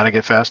 I got to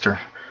get faster.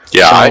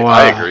 Yeah, so,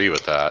 I agree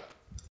with that.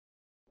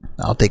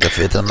 I'll take a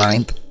 5th and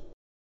 9th.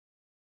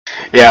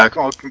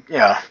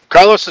 Yeah.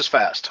 Carlos is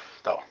fast,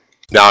 though.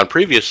 Now, in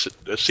previous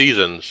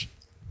seasons,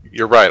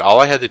 you're right. All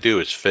I had to do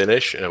is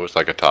finish, and it was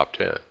like a top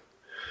 10.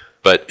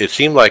 But it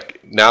seemed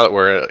like now that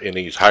we're in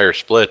these higher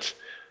splits,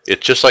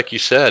 it's just like you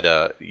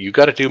said. You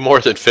got to do more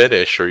than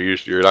finish, or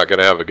you're not going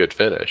to have a good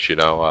finish.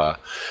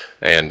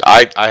 And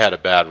I had a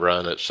bad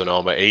run at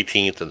Sonoma,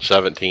 18th and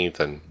 17th,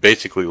 and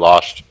basically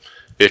lost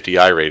 50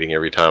 iRating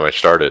every time I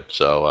started.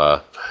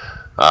 So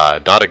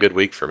not a good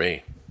week for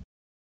me.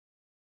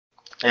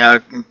 Yeah,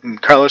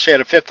 Carlos, you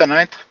had a 5th and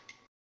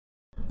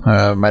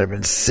 9th? Might have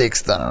been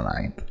 6th on a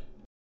 9th.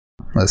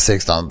 The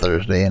 6th on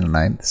Thursday and the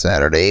 9th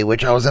Saturday,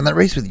 which I was in that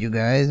race with you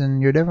guys,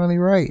 and you're definitely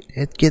right.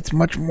 It gets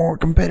much more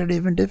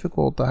competitive and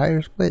difficult the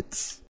higher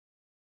splits.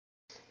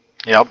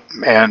 Yep,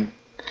 and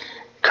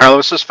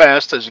Carlos is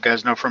fast, as you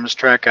guys know from his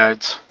track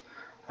guides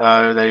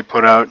that he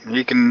put out.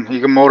 He can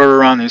motor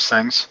around these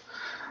things,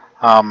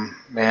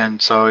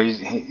 and so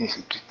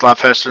he's a lot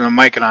faster than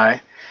Mike and I.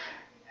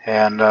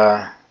 And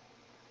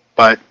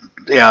but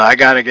yeah, I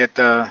gotta get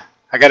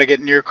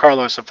near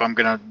Carlos if I'm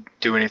gonna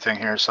do anything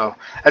here. So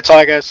that's all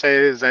I gotta say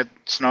is that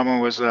Sonoma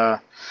was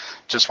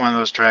just one of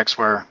those tracks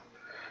where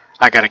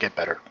I gotta get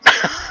better.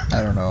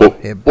 I don't know.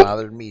 It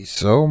bothered me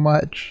so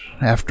much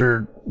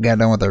after got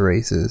done with the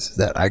races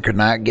that I could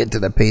not get to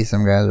the pace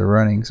some guys are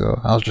running. So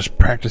I was just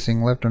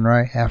practicing left and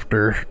right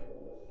after,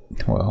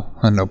 well,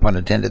 no pun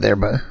intended there,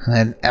 but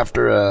then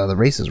after the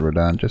races were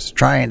done, just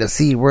trying to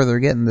see where they're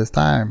getting this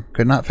time.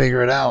 Could not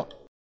figure it out.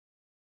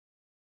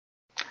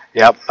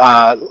 Yep.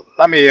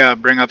 Let me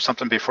bring up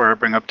something before I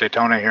bring up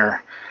Daytona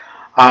here.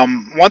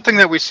 One thing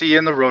that we see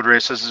in the road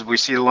races is we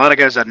see a lot of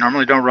guys that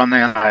normally don't run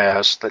the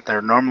NIS, that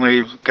they're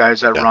normally guys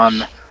that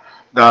run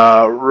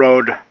the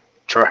road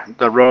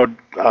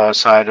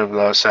side of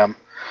the sim,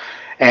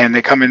 and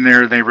they come in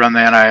there, they run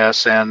the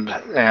NIS, and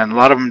a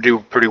lot of them do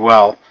pretty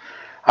well.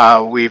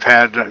 We've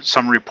had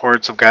some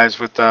reports of guys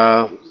with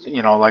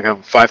like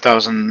a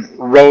 5,000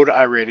 road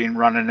iRating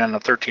running in a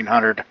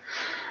 1,300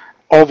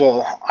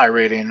 oval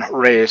iRating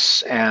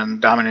race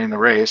and dominating the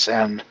race,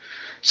 and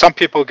some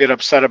people get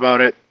upset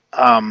about it.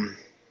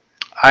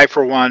 I,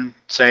 for one,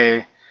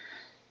 say,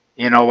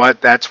 you know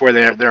what, that's where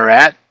they're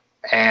at,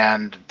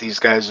 and these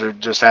guys are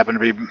just happen to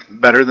be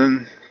better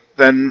than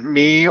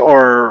me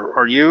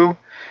or you,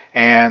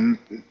 and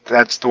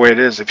that's the way it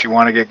is. If you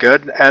want to get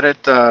good at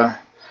it,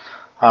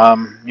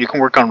 you can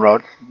work on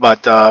road,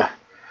 but I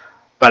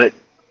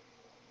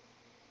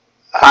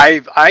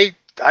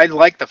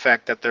like the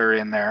fact that they're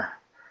in there,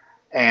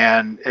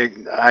 and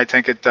I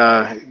think it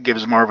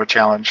gives more of a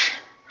challenge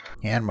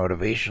and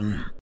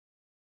motivation.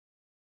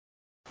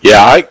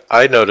 Yeah,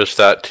 I noticed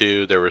that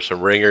too. There were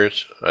some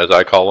ringers, as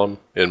I call them,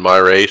 in my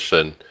race,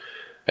 and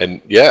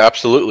yeah,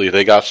 absolutely,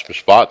 they got some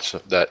spots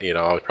that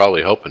I was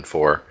probably hoping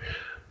for,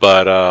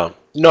 but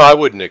no, I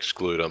wouldn't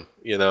exclude them.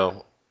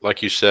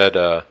 Like you said,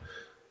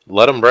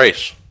 let them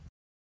race.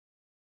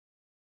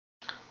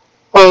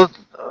 Well,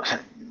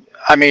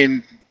 I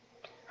mean,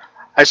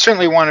 I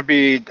certainly want to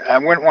be. I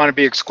wouldn't want to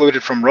be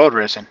excluded from road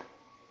racing.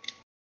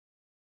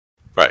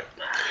 Right.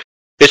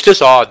 It's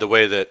just odd the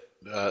way that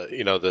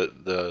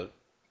the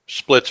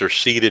splits are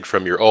seeded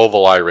from your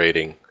oval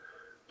iRating,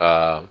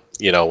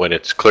 when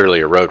it's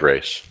clearly a road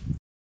race.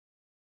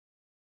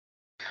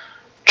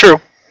 True.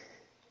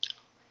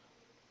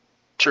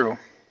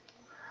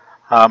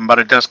 But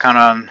it does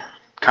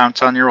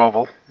counts on your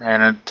oval,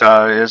 and it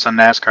is a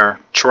NASCAR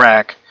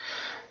track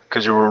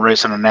because you were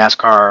racing a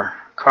NASCAR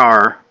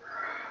car.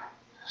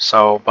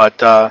 So,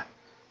 but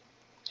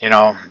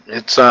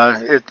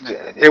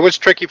it was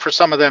tricky for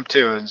some of them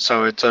too, and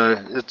so it's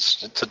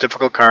a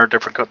difficult car,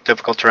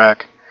 difficult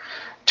track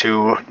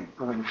to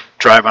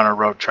drive on a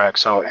road track.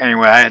 So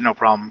anyway, I had no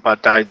problem,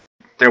 but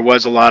there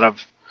was a lot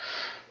of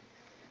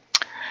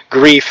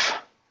grief,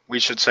 we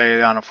should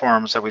say, on the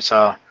forums that we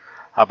saw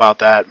about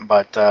that.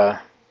 But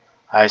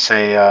I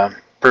say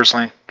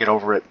personally, get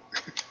over it.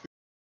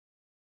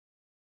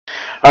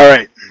 All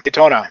right,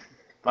 Daytona.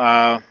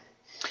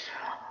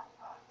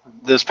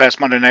 This past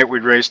Monday night, we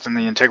raced in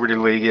the Integrity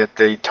League at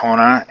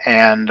Daytona,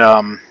 and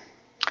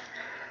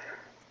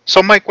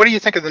so, Mike, what do you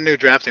think of the new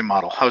drafting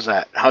model? How's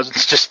that? How's it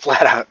just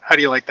flat out? How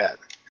do you like that?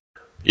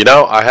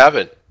 I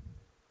haven't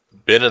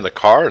been in the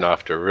car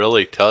enough to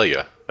really tell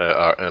you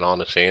an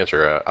honest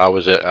answer. I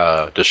was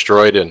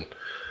destroyed in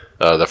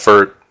the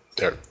first.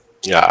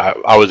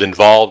 I was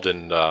involved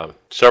in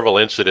several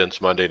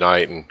incidents Monday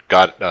night and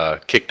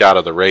got kicked out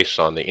of the race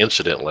on the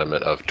incident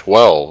limit of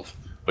 12,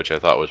 which I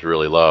thought was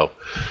really low.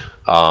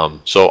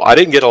 So I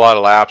didn't get a lot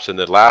of laps, and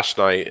then last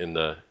night in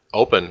the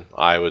Open,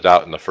 I was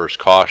out in the first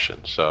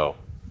caution. So.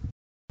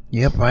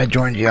 Yep, I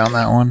joined you on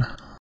that one.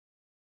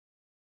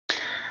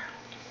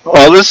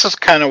 Well, this is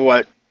kind of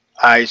what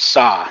I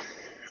saw.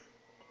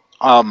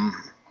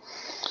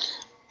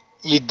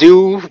 You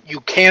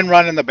can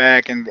run in the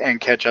back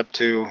and catch up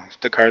to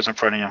the cars in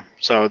front of you.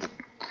 So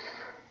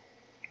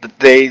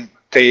they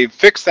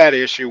fixed that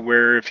issue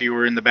where if you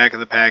were in the back of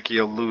the pack,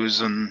 you'll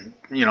lose and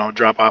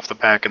drop off the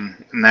pack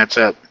and that's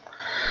it.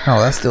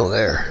 Oh, that's still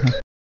there.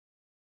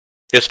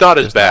 It's not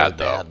as bad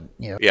though.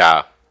 Yep.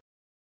 Yeah.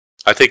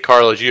 I think,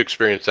 Carlos, you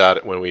experienced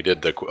that when we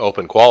did the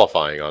Open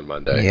qualifying on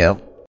Monday.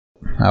 Yep.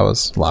 I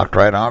was locked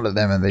right onto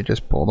them and they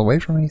just pulled away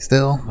from me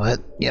still. But,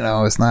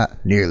 it's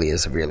not nearly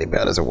as severely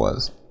bad as it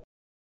was.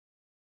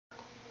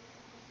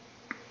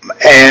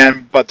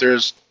 But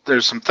there's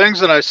some things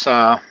that I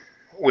saw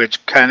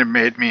which kind of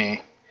made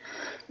me.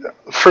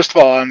 First of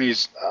all, on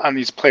these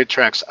plate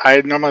tracks,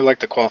 I normally like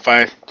to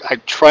qualify. I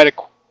try to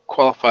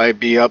qualify,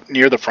 be up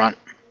near the front,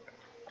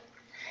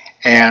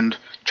 and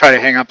try to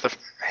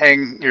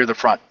hang near the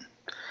front.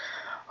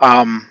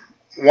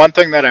 One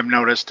thing that I've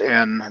noticed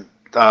in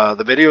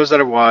the videos that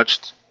I've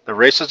watched, the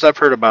races I've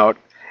heard about,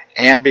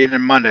 and being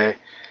in Monday,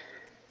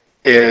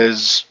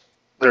 is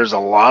there's a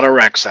lot of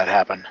wrecks that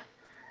happen.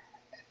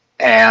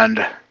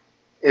 And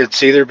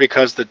it's either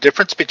because the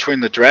difference between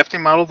the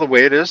drafting model the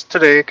way it is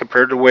today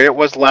compared to the way it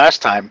was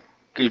last time.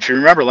 If you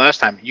remember last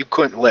time, you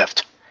couldn't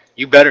lift.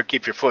 You better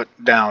keep your foot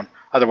down,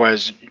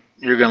 otherwise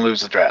you're going to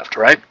lose the draft,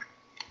 right?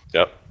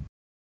 Yep.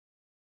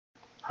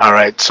 All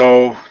right,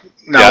 so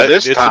now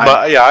this time...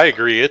 I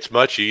agree. It's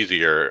much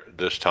easier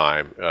this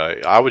time.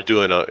 I was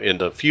doing, in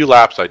the few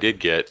laps I did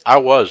get, I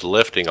was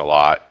lifting a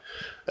lot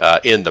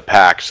in the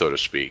pack, so to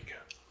speak.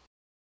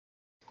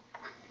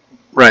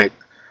 Right.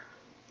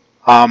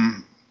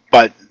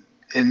 But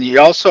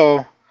you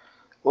also,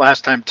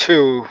 last time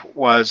too,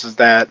 was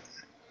that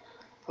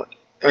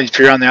if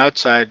you're on the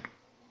outside,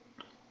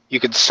 you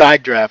could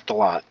side draft a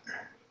lot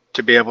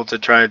to be able to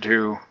try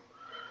to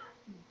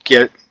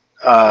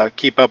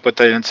keep up with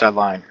the inside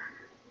line.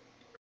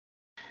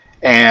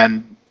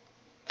 And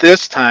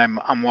this time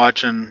I'm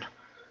watching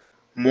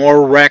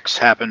more wrecks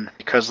happen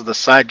because of the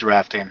side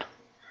drafting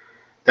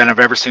than I've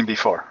ever seen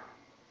before.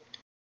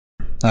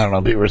 I don't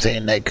know, people are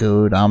saying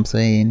netcode, I'm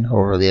saying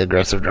overly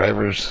aggressive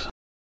drivers.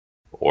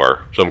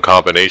 Or some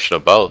combination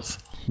of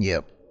both.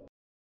 Yep.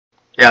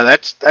 Yeah,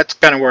 that's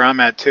kind of where I'm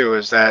at too,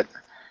 is that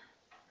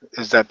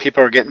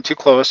people are getting too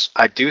close.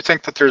 I do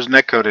think that there's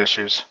netcode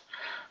issues.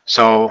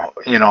 So,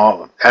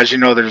 as you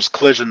know, there's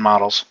collision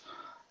models,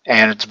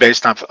 and it's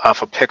based off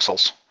of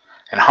pixels,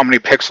 and how many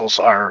pixels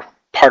are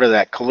part of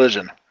that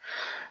collision.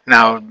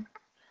 Now,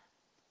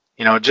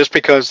 just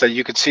because that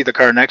you could see the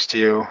car next to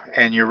you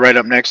and you're right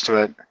up next to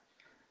it,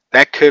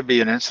 that could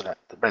be an incident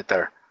right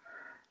there.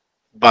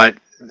 But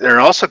there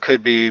also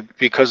could be,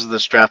 because of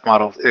this draft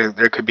model,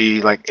 there could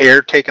be like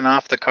air taken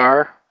off the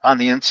car on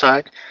the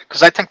inside.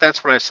 Because I think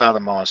that's what I saw the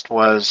most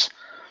was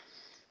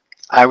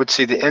I would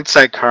see the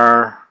inside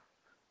car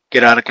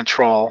get out of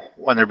control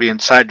when they're being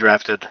side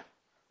drafted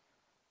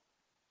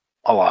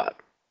a lot.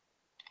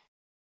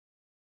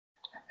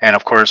 And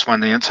of course, when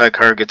the inside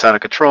car gets out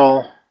of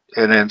control,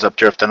 it ends up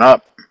drifting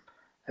up.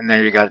 And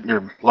there you got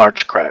your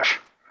large crash.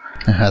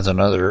 It has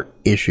another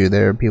issue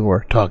there. People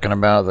are talking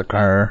about the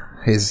car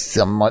is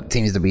somewhat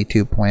seems to be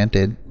too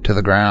planted to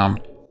the ground.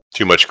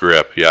 Too much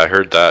grip. Yeah, I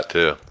heard that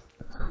too.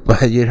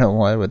 But you know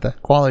what? With the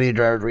quality of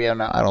drivers we have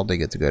now, I don't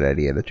think it's a good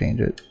idea to change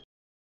it.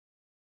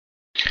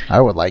 I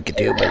would like it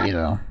to, but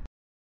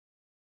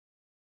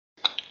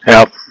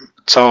Yep.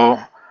 So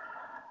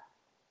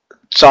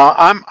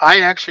I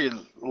actually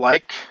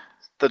like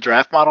the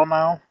draft model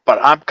now, but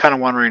I'm kind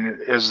of wondering,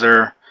 is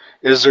there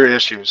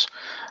issues?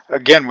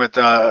 Again, with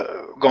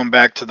going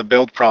back to the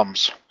build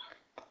problems,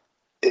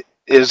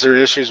 is there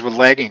issues with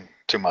lagging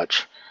too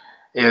much?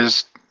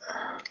 Is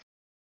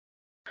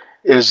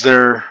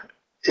there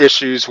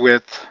issues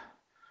with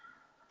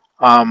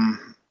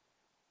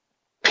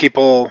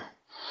people?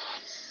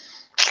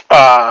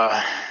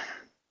 I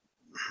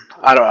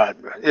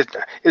don't know.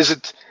 Is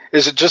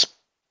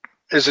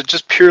it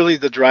just purely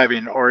the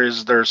driving, or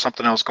is there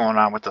something else going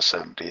on with the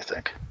sim, do you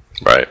think?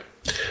 Right.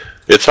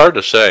 It's hard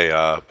to say,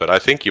 but I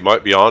think you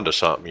might be onto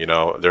something.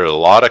 There are a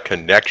lot of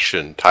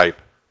connection type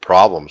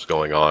problems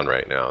going on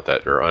right now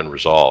that are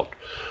unresolved.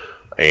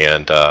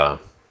 And,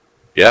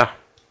 yeah.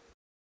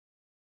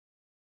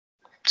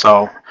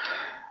 So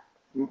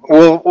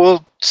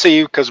we'll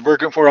see, because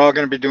we're all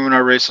going to be doing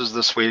our races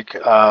this week.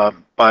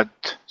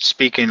 But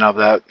speaking of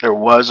that, there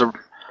was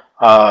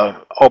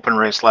a open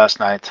race last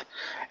night.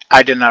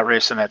 I did not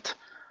race in it.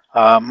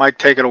 Mike,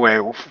 take it away.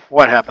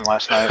 What happened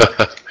last night?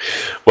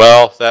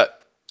 Well,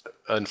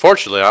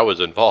 unfortunately, I was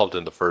involved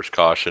in the first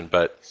caution,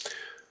 but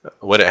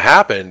when it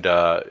happened,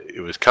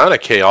 it was kind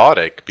of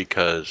chaotic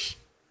because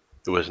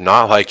it was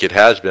not like it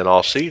has been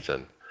all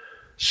season.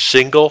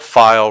 Single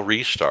file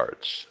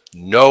restarts.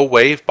 no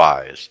wave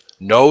buys,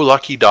 no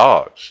lucky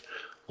dogs.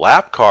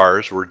 Lap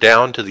cars were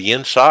down to the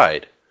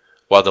inside,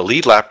 while the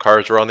lead lap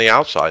cars were on the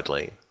outside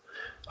lane.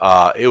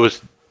 It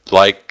was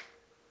like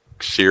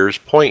Sears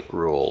Point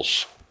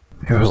rules.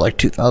 It was like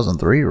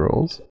 2003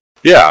 rules.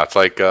 Yeah, it's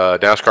like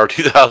NASCAR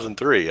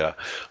 2003.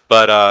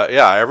 But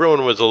yeah,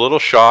 everyone was a little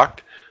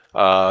shocked.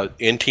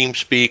 In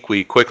TeamSpeak,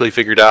 we quickly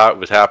figured out it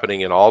was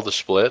happening in all the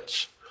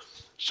splits.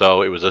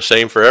 So it was the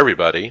same for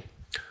everybody.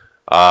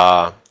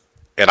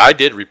 And I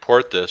did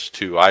report this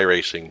to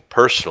iRacing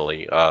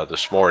personally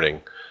this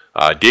morning.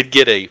 Did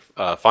get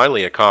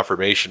finally a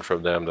confirmation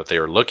from them that they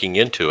are looking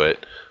into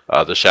it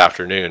this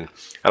afternoon.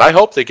 And I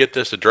hope they get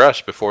this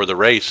addressed before the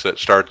race that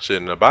starts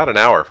in about an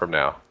hour from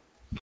now.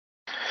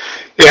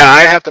 Yeah,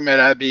 I have to admit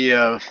I'd be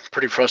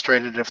pretty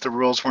frustrated if the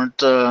rules weren't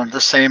the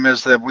same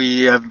as that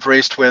we have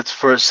raced with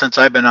since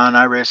I've been on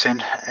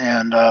iRacing.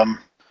 And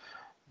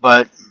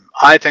but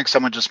I think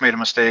someone just made a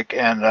mistake,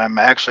 and I'm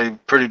actually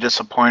pretty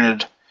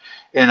disappointed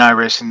in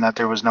iRacing that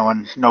there was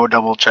no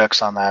double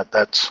checks on that.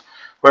 That's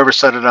whoever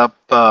set it up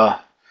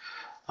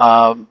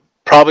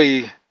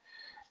probably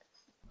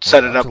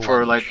set it up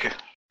for lunch. like,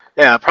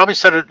 yeah, probably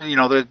set it. You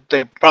know,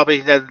 they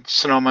probably had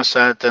Sonoma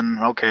set, and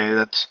okay,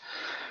 that's.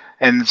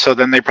 And so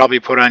then they probably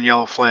put on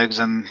yellow flags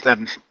and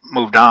then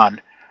moved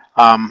on.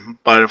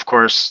 But of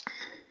course,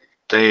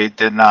 they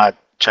did not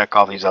check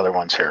all these other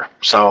ones here.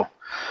 So,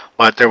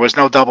 but there was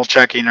no double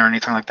checking or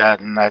anything like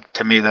that. And that,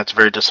 to me, that's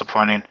very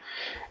disappointing.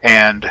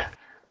 And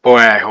boy,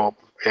 I hope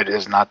it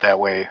is not that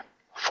way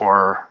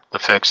for the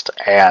fixed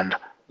and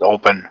the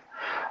open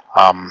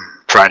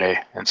Friday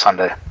and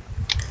Sunday.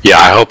 Yeah,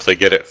 I hope they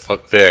get it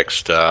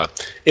fixed.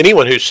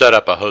 Anyone who's set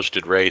up a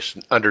hosted race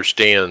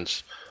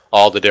understands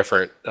all the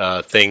different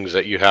things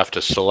that you have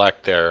to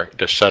select there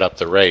to set up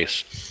the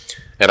race.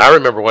 And I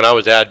remember when I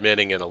was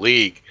adminning in a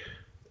league,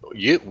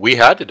 we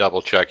had to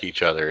double check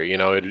each other. You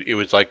know, it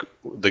was like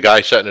the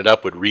guy setting it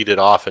up would read it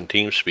off in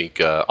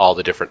TeamSpeak, all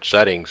the different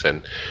settings,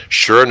 and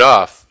sure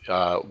enough,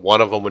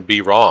 one of them would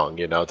be wrong.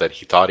 You know, that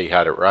he thought he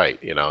had it right.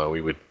 You know, and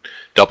we would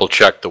double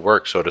check the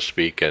work, so to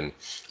speak. And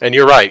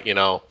you're right. You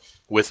know,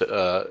 with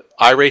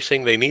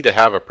iRacing, they need to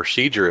have a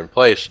procedure in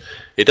place.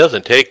 It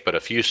doesn't take but a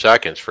few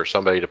seconds for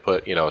somebody to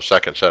put, you know, a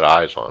second set of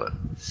eyes on it.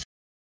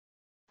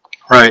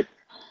 Right.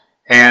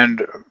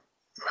 And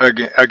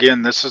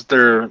again, this is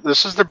their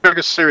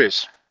biggest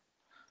series.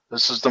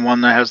 This is the one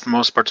that has the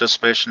most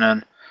participation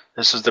in.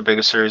 This is the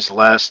biggest series the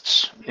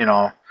last,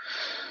 10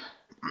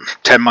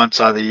 months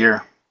out of the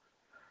year.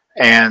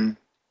 And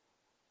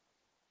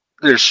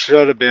there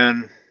should have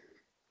been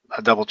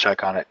a double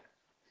check on it.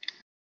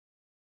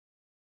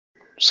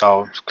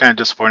 So it's kind of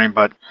disappointing,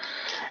 but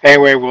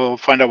anyway, we'll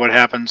find out what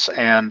happens,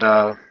 and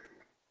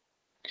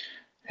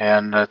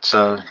that's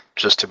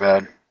just too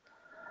bad.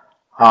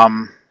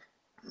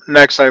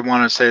 Next, I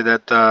want to say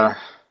that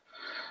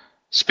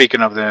speaking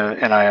of the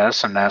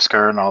NIS and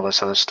NASCAR and all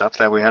this other stuff,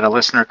 that we had a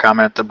listener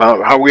comment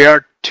about how we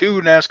are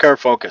too NASCAR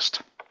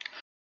focused.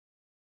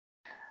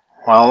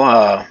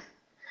 Well,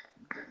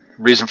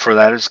 reason for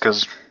that is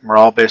because we're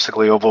all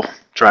basically oval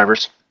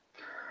drivers.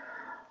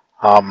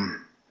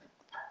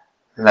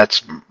 And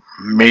that's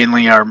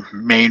mainly our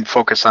main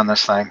focus on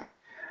this thing.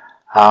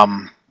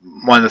 One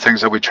of the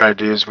things that we try to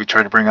do is we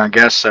try to bring on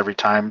guests every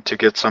time to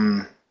get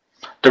some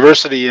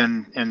diversity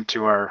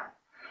into our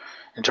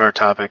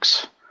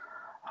topics.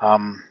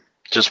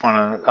 Just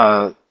want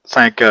to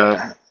thank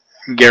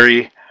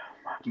Gary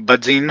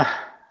Budzine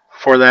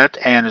for that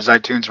and his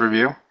iTunes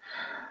review.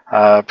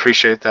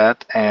 Appreciate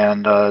that,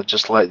 and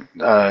just let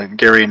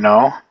Gary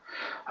know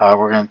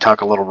we're going to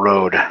talk a little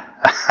road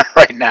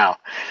right now.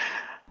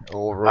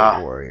 Old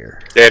road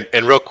warrior.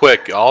 And real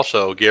quick,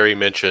 also, Gary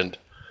mentioned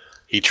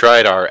he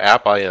tried our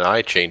app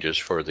INI changes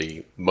for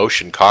the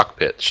motion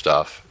cockpit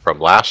stuff from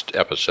last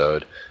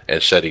episode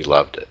and said he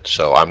loved it.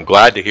 So I'm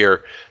glad to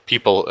hear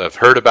people have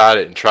heard about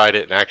it and tried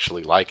it and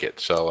actually like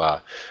it.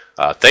 So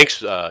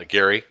thanks,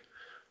 Gary.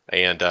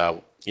 And,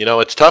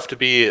 it's tough to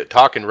be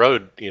talking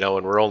road,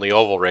 when we're only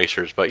oval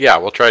racers. But, yeah,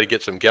 we'll try to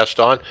get some guests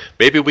on.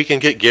 Maybe we can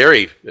get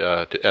Gary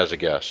as a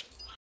guest.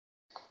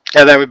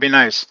 Yeah, that would be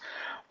nice.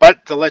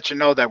 But to let you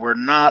know that we're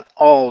not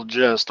all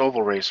just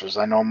oval racers.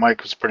 I know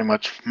Mike was pretty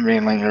much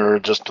mainly or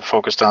just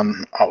focused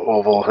on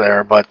oval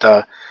there, but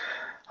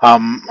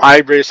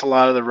I race a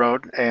lot of the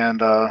road,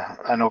 and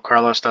I know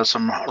Carlos does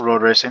some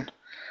road racing.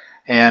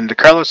 And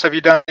Carlos, have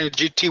you done any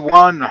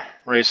GT1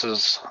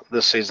 races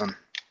this season?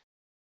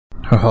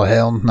 Oh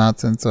hell, not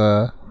since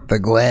the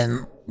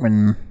Glen,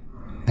 when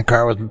the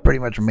car was pretty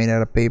much made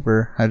out of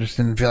paper. I just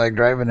didn't feel like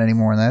driving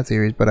anymore in that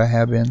series, but I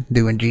have been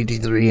doing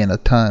GT3 and a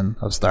ton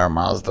of Star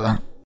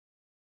Mazda.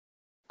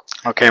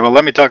 Okay, well,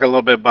 let me talk a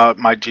little bit about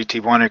my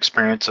GT1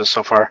 experiences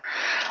so far.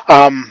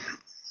 One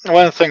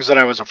of the things that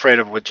I was afraid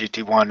of with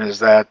GT1 is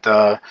that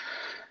I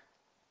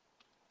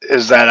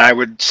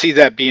would see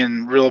that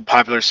being a real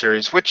popular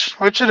series, which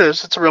it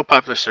is. It's a real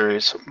popular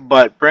series,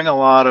 but bring a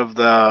lot of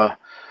the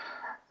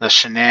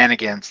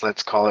shenanigans,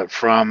 let's call it,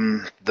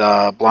 from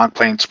the Blanc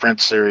Plane Sprint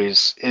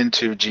series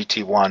into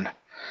GT1,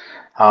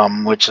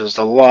 which is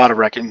a lot of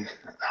wrecking,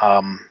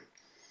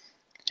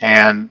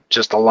 and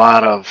just a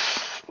lot of,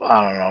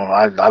 I don't know,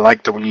 I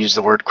like to use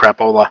the word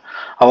crapola,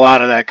 a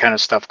lot of that kind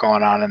of stuff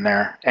going on in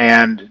there.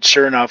 And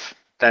sure enough,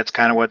 that's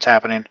kind of what's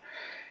happening.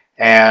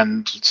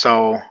 And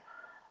so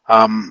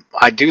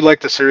I do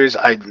like the series.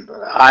 I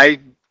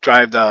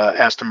drive the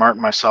Aston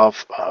Martin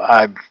myself.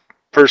 I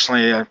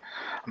personally, I'm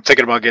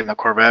thinking about getting the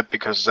Corvette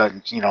because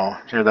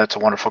here that's a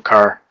wonderful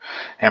car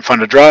and fun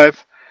to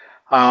drive.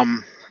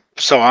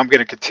 So I'm going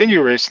to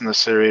continue racing the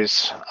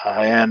series,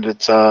 and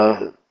it's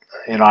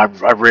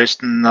I've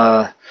raced in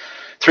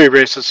 3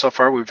 races so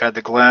far. We've had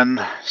the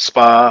Glen,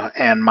 Spa,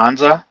 and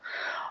Monza.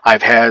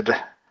 I've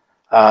had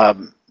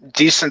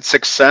decent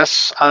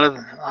success out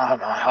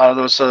of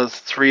those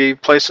 3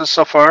 places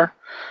so far.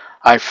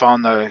 I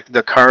found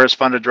the car is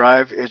fun to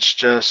drive. It's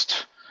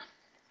just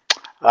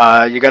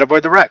you got to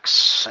avoid the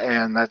wrecks,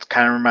 and that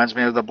kind of reminds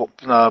me of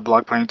the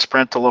block plane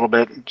sprint a little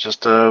bit,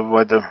 just to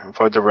avoid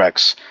the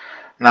wrecks.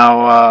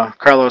 Now,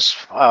 Carlos,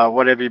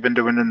 what have you been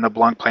doing in the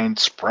block plane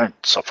sprint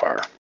so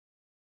far?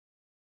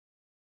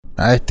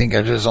 I think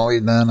I just only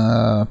done,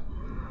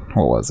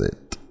 what was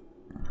it?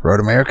 Road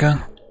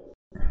America?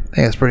 I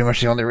think that's pretty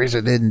much the only race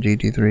I did in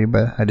GT3,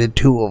 but I did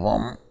 2 of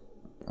them,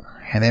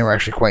 and they were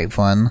actually quite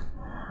fun.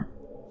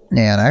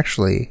 And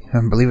actually,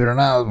 believe it or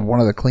not, it was one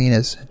of the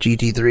cleanest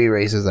GT3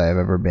 races I've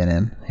ever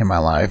been in my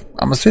life.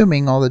 I'm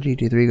assuming all the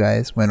GT3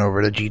 guys went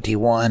over to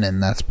GT1,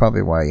 and that's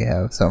probably why you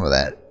have some of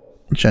that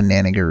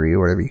shenanigery, or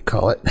whatever you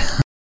call it.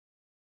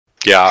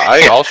 Yeah,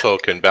 I also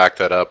can back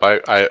that up.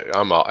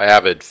 I'm an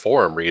avid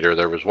forum reader.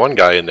 There was one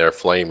guy in there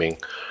flaming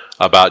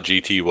about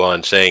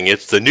GT1, saying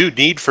it's the new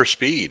Need for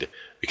Speed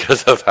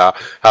because of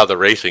how the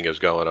racing is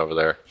going over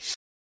there.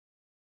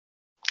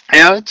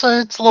 Yeah, it's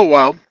a little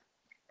wild.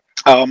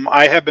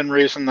 I have been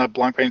racing the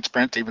Blanc Paint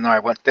Sprint, even though I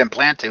didn't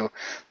plan to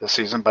this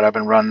season, but I've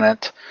been running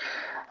it.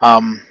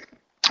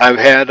 I've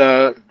had,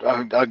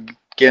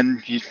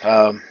 again,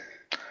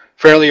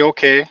 fairly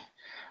okay.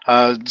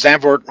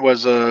 Zandvoort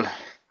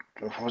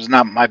was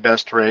not my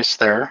best race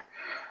there.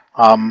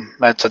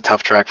 That's a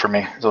tough track for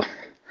me.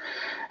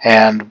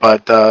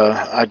 But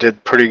I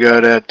did pretty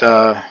good at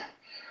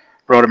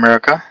Road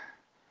America,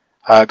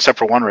 except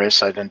for one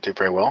race I didn't do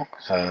very well.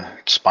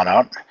 Spun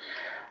out.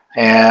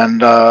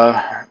 And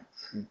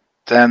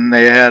then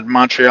they had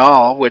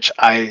Montreal, which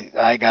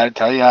I got to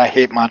tell you, I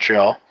hate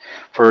Montreal.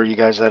 For you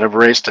guys that have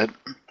raced it,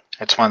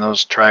 it's one of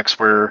those tracks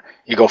where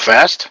you go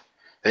fast,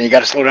 then you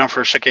got to slow down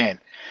for a chicane.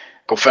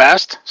 Go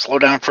fast, slow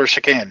down for a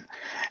chicane.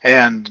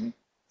 And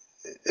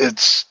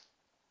it's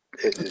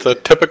a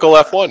typical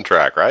F1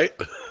 track, right?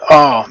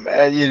 Oh,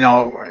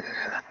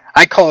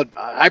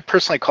 I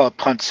personally call it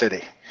Punt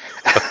City.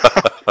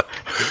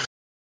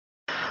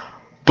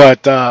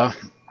 But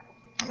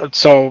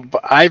so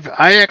I've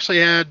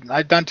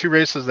done 2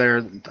 races there,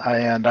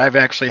 and I've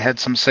actually had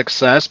some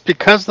success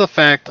because of the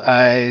fact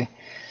I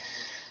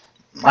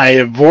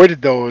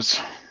avoided those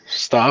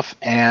stuff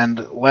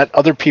and let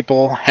other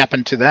people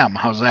happen to them.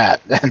 How's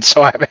that? And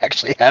so I've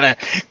actually had a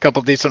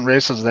couple decent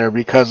races there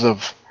because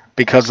of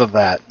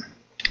that.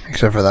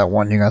 Except for that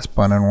one you got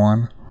spun in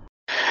one.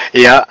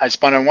 Yeah, I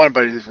spun in one,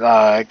 but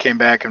I came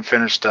back and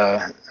finished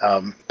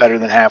better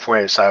than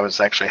halfway, so I was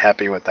actually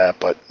happy with that.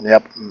 But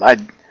yep, I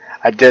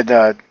did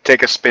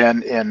take a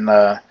spin in.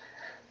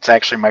 It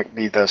actually might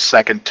be the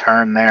second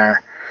turn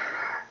there,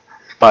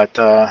 but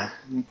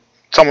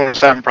someone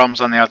was having problems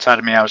on the outside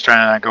of me. I was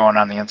trying to go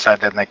on the inside,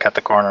 then they cut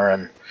the corner,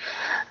 and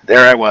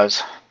there I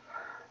was.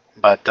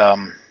 But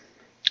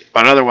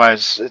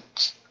otherwise,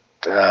 it's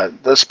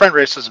the sprint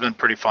race has been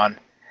pretty fun,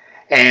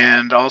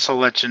 and also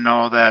let you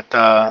know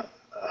that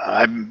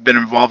I've been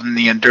involved in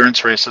the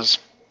endurance races.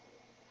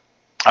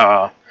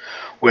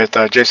 With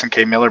Jason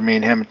K. Miller, me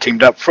and him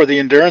teamed up for the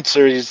endurance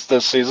series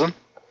this season,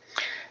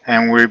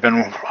 and we've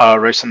been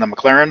racing the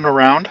McLaren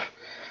around.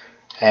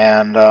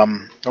 And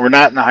we're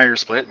not in the higher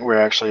split;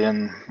 we're actually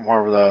in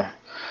more of the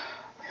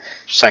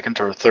second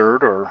or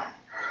third or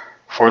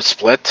fourth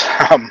split.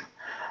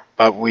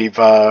 But we've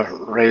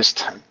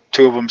raced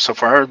 2 of them so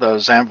far. The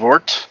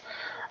Zandvoort,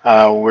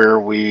 where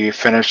we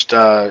finished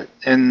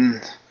in,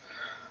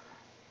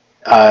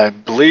 I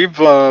believe,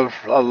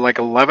 like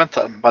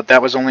 11th, but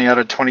that was only out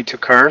of 22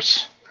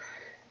 cars.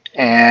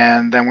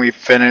 And then we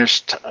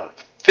finished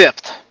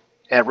 5th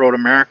at Road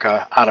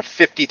America out of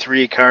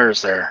 53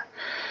 cars there.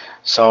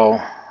 So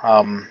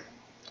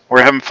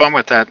we're having fun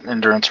with that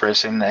endurance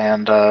racing,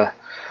 and I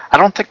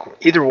don't think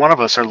either one of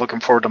us are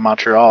looking forward to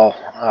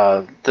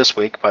Montreal this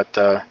week. But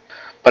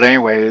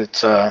anyway,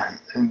 it's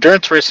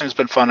endurance racing has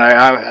been fun.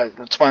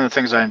 It's one of the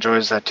things I enjoy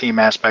is that team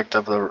aspect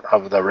of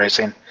the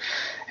racing.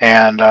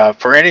 And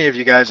for any of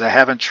you guys that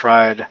haven't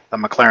tried the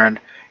McLaren,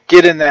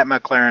 get in that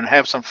McLaren,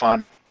 have some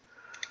fun.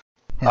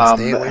 And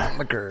stay away from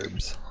the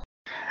curbs.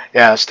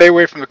 Yeah, stay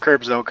away from the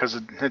curbs though, because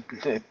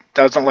it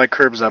doesn't like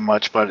curbs that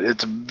much, but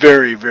it's a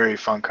very, very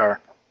fun car.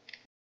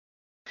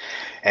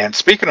 And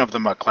speaking of the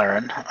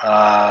McLaren,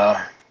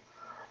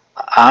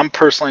 I'm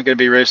personally going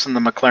to be racing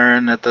the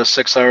McLaren at the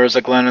 6 Hours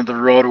of Glen of the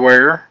Road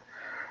Warrior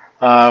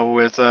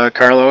with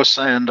Carlos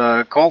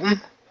and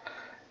Colton.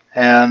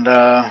 And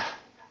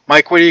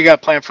Mike, what do you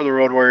got planned for the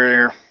Road Warrior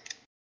here?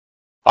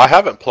 I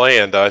haven't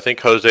planned. I think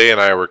Jose and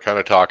I were kind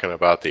of talking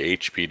about the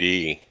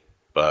HPD,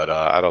 but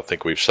I don't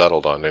think we've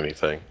settled on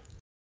anything.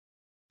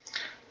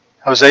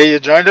 Jose, you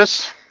joined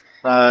us.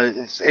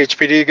 Is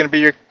HPD going to be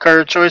your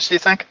car of choice, do you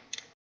think?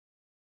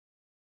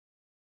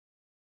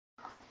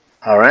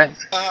 All right.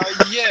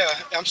 Yeah,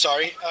 I'm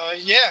sorry.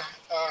 Yeah,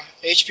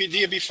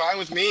 HPD would be fine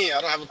with me.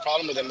 I don't have a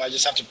problem with them. I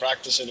just have to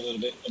practice it a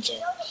little bit. That's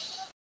all.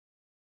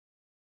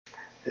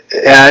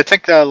 Yeah, I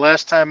think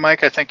last time,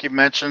 Mike, I think you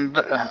mentioned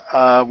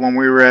when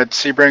we were at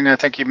Sebring, I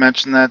think you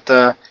mentioned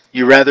that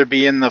you'd rather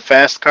be in the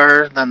fast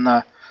car than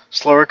the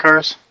slower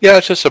cars. Yeah,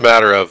 it's just a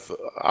matter of,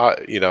 I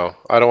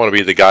don't want to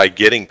be the guy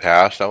getting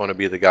passed. I want to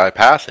be the guy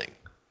passing.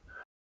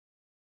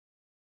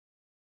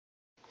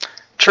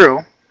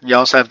 True. You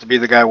also have to be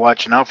the guy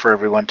watching out for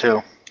everyone,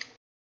 too.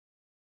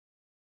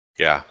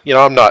 Yeah,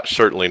 I'm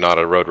certainly not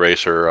a road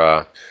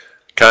racer.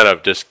 Kind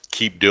of just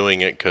keep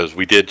doing it because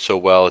we did so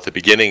well at the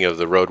beginning of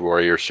the Road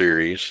Warrior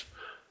series.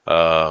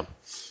 So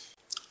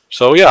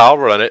yeah, I'll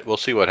run it. We'll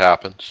see what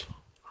happens.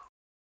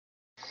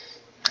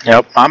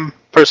 Yep, I'm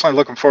personally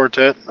looking forward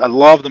to it. I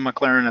love the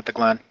McLaren at the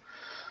Glen.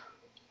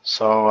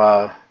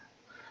 So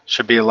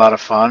should be a lot of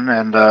fun.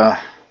 And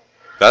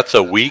that's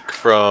a week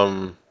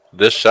from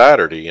this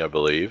Saturday, I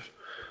believe,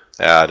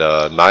 at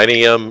 9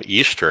 a.m.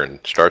 Eastern.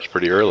 Starts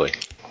pretty early.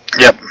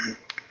 Yep.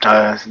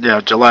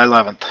 Yeah, July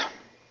 11th.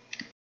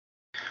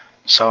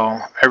 So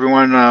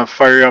everyone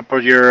fire up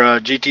with your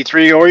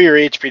GT3 or your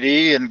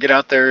HPD and get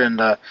out there and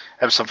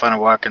have some fun at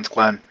Watkins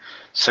Glen.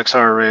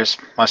 6-hour race.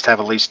 Must have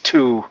at least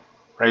 2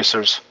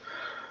 racers.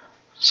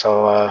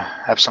 So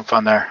have some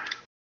fun there.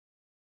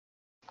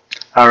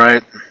 All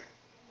right.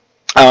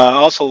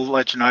 Also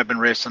let you know I've been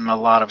racing a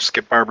lot of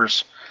Skip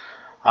Barbers.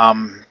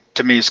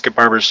 To me, Skip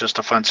Barber is just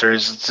a fun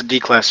series. It's a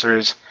D-Class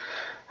series.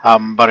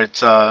 But it's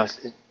to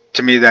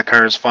me, that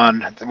car is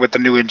fun. With the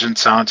new engine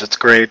sounds, it's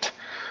great.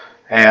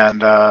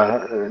 And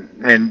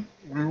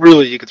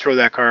really, you could throw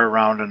that car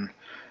around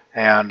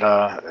and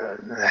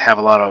have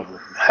a lot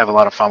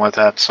of fun with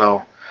that.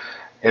 So,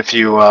 if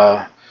you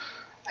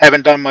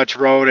haven't done much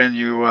road and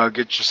you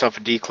get yourself a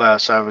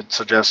D-Class, I would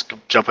suggest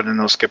jumping in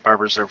those Skip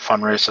Barbers. They're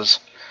fun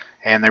races,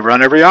 and they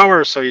run every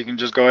hour, so you can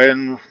just go ahead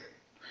and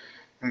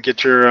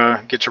get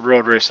your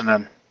road racing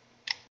in.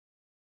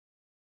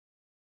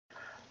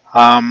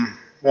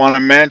 Want to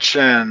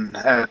mention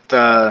at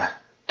Ty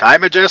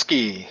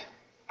Majeski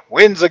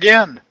wins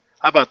again.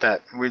 How about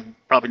that? We've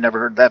probably never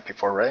heard that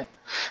before, right?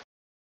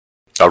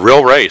 A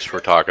real race we're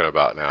talking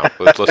about now.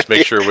 Let's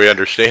make sure we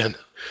understand.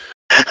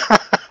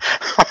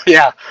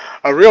 Yeah,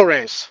 a real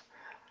race.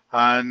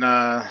 And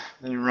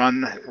he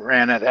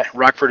ran at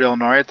Rockford,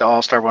 Illinois at the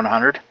All-Star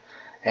 100.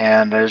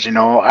 And as you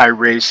know,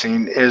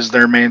 iRacing is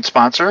their main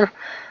sponsor,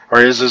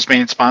 or is his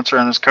main sponsor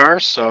on his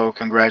car. So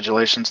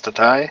congratulations to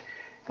Ty.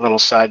 A little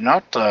side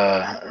note,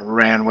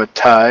 ran with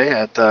Ty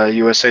at the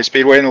USA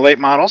Speedway in the late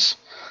models.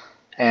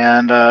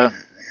 And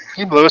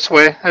he blew us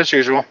away, as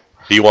usual.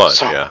 He won,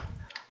 yeah.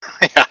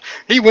 Yeah,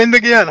 he won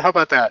again. How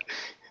about that?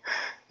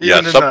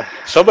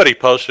 Somebody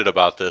posted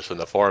about this in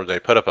the forums. They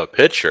put up a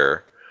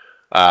picture,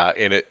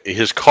 and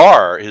his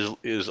car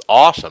is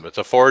awesome. It's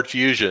a Ford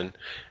Fusion,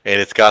 and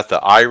it's got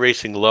the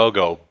iRacing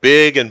logo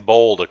big and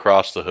bold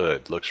across the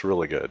hood. Looks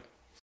really good.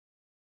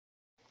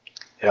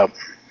 Yep.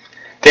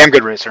 Damn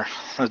good racer.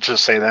 Let's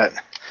just say that.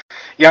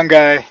 Young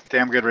guy,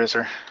 damn good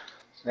racer.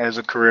 Has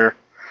a career.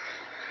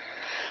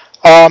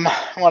 I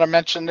want to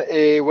mention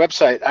a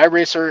website,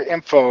 iRacer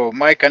Info.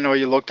 Mike, I know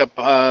you looked up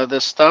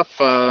this stuff.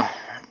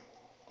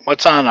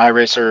 What's on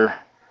iRacer?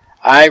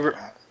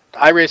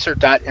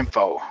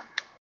 iRacer.info.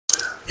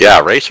 Yeah,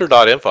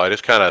 racer.info. I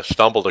just kind of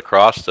stumbled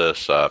across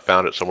this,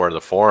 found it somewhere in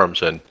the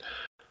forums, and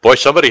boy,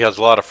 somebody has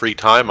a lot of free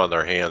time on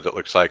their hands, it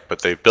looks like,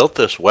 but they built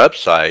this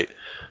website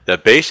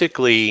that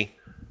basically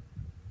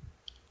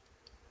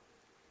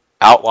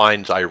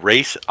outlines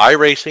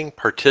iRacing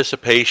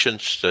participation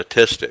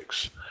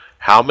statistics.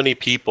 How many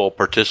people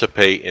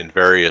participate in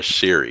various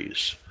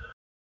series?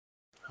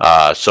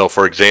 So,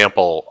 for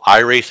example,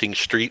 iRacing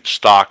Street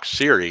Stock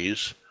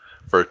Series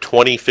for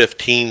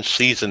 2015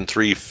 Season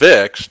 3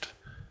 fixed,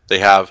 they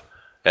have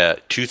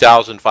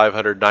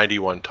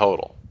 2,591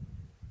 total.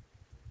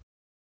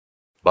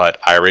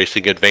 But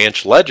iRacing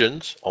Advanced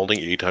Legends,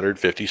 only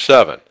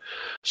 857.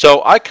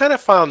 So I kind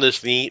of found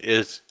this neat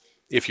is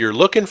if you're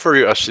looking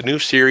for a new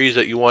series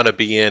that you want to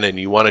be in and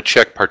you want to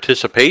check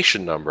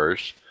participation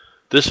numbers,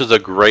 this is a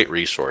great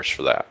resource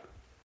for that.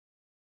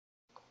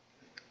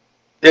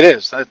 It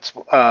is. That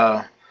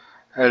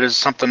is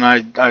something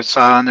I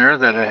saw on there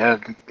that it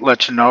had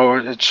let you know.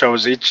 It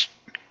shows each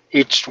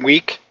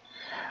week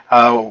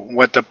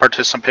what the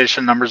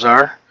participation numbers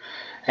are,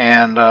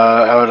 and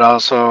I would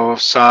also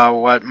saw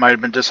what might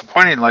have been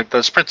disappointing, like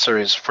the sprint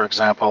series, for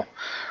example,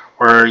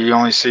 where you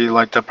only see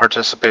like the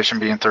participation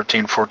being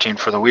 13, 14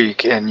 for the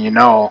week, and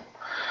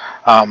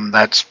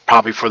that's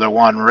probably for the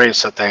one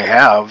race that they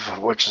have,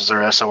 which is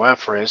their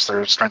SOF race,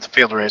 their strength of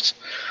field race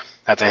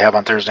that they have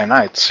on Thursday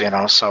nights.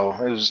 So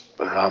it was,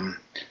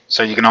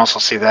 so you can also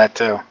see that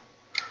too.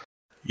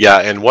 Yeah,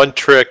 and one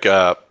trick,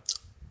 as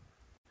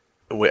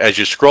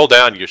you scroll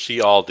down, you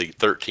see all the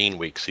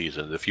 13-week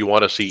seasons. If you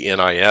want to see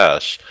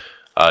NIS,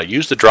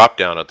 use the drop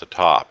down at the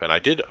top. And I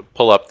did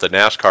pull up the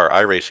NASCAR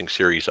iRacing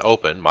Series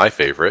Open, my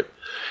favorite.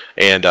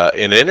 And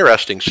an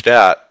interesting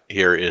stat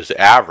here is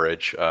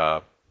average,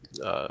 how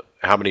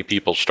many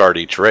people start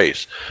each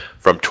race.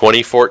 From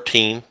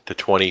 2014 to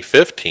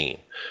 2015,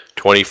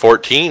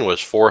 2014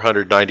 was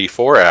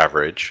 494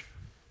 average.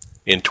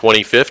 In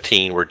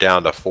 2015, we're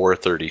down to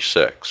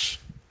 436.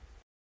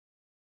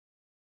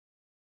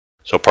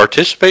 So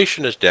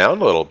participation is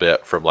down a little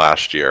bit from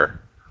last year.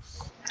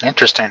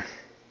 Interesting.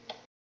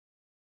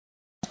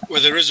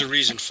 Well, there is a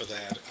reason for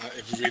that.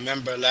 If you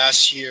remember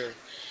last year,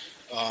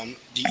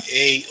 the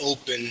A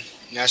Open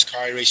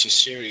NASCAR Racing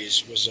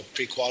Series was a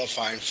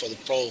pre-qualifying for the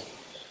Pro.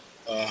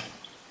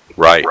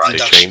 Right, they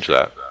induction. changed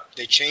that.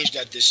 They changed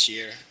that this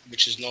year,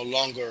 which is no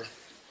longer.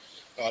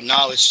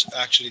 Now it's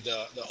actually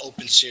the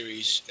Open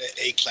Series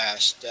A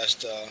class. That's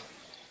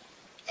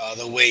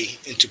the way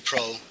into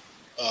Pro.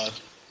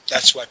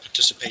 That's why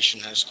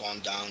participation has gone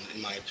down,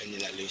 in my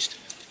opinion, at least.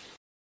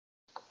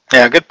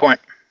 Yeah, good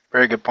point.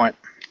 Very good point.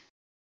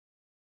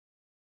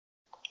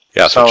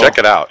 Yeah, so check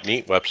it out.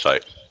 Neat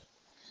website.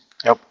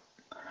 Yep.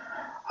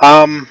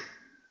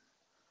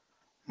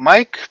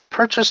 Mike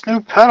purchased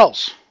new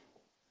pedals.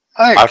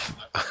 Mike,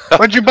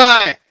 what'd you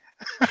buy?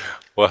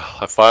 Well,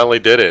 I finally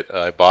did it.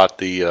 I bought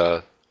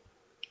the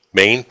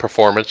Main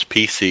Performance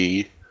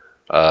PC,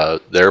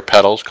 their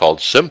pedals called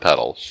Sim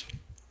Pedals.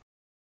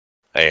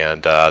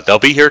 And they'll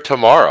be here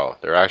tomorrow.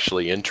 They're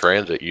actually in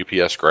transit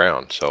UPS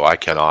ground, so I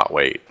cannot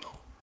wait.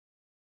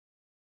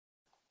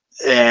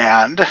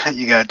 And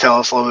you got to tell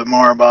us a little bit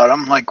more about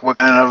them. Like, what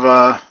kind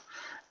of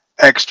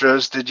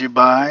extras did you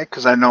buy?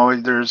 Because I know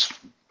there's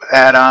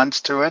add-ons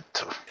to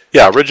it.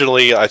 Yeah,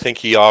 originally I think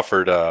he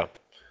offered a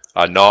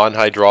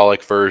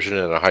non-hydraulic version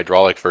and a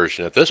hydraulic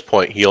version. At this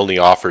point, he only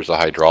offers a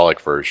hydraulic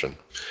version.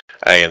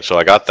 And so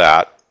I got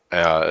that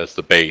as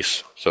the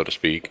base, so to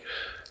speak.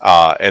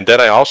 And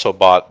then I also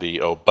bought the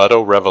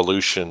Obuto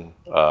Revolution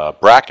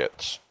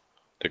brackets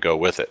to go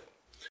with it.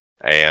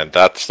 And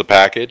that's the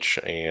package,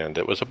 and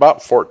it was about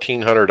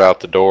 $1,400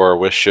 out the door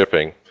with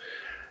shipping.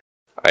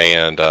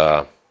 And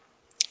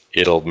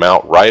it'll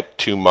mount right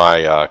to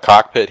my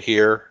cockpit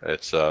here.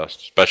 It's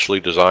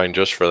specially designed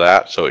just for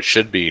that, so it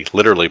should be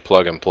literally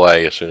plug and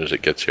play as soon as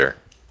it gets here.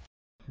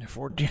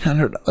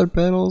 $1,400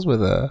 pedals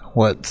with a,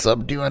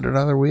 sub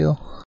 $200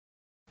 wheel?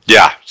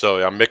 Yeah,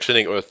 so I'm mixing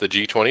it with the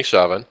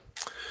G27.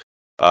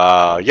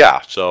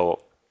 Yeah, so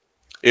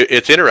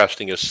it's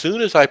interesting. As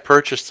soon as I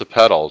purchased the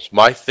pedals,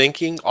 my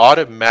thinking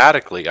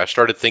automatically, I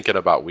started thinking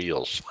about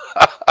wheels.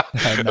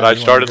 And I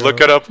started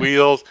looking up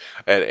wheels,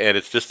 and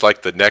it's just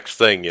like the next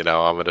thing,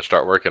 I'm going to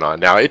start working on.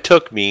 Now, it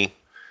took me,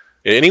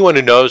 anyone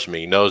who knows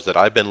me knows that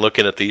I've been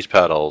looking at these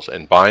pedals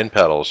and buying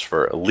pedals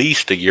for at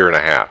least a year and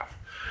a half.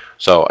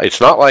 So it's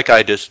not like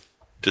I just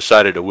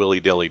decided to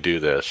willy-nilly do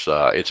this.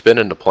 It's been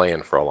in the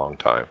plan for a long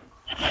time.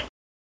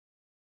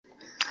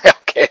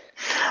 Okay.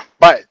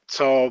 But,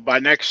 so by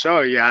next show,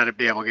 you ought to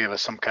be able to give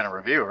us some kind of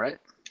review, right?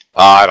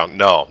 I don't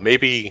know.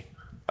 Maybe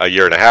a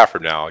year and a half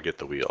from now, I'll get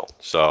the wheel.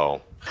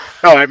 So.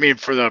 No, I mean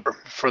for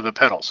the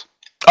pedals.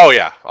 Oh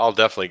yeah, I'll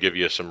definitely give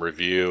you some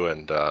review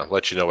and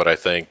let you know what I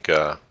think.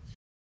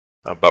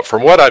 But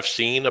from what I've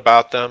seen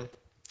about them,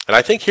 and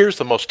I think here's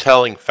the most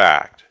telling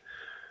fact: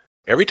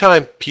 every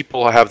time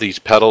people have these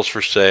pedals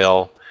for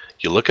sale,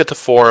 you look at the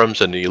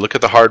forums and you look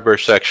at the hardware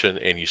section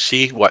and you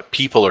see what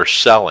people are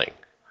selling.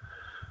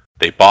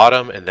 They bought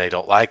them and they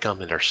don't like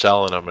them and they're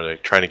selling them and they're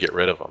trying to get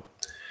rid of them.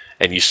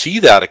 And you see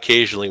that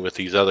occasionally with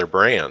these other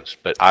brands,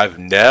 but I've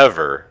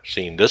never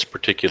seen this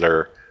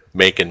particular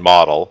make and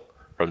model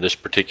from this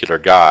particular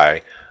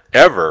guy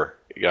ever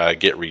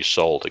get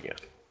resold again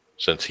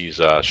since he's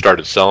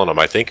started selling them.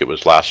 I think it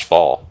was last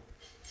fall.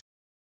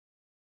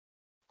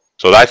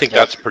 So I think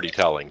that's pretty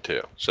telling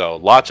too. So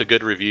lots of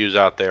good reviews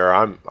out there.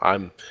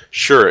 I'm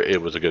sure it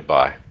was a good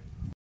buy.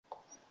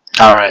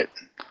 All right.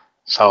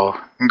 So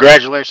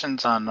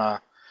congratulations on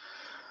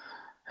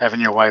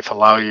having your wife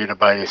allow you to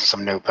buy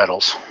some new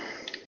pedals.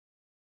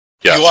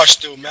 Yes. You are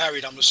still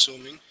married, I'm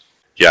assuming.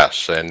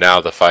 Yes, and now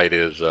the fight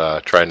is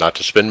trying not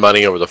to spend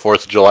money over the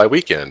 4th of July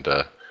weekend,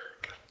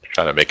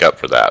 trying to make up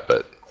for that.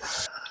 But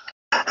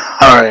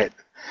all right.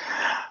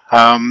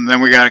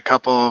 Then we got a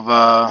couple of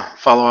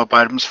follow-up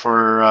items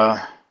for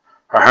our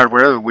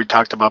hardware that we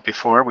talked about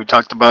before. We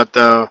talked about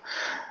the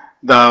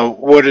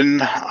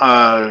wooden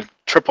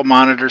triple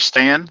monitor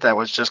stand that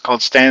was just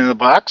called Stand in the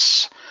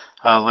Box.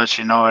 Lets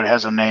you know it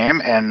has a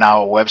name and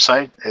now a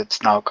website.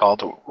 It's now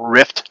called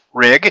Rift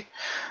Rig.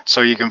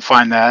 So you can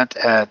find that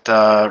at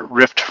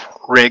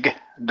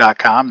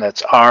riftrig.com.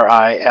 That's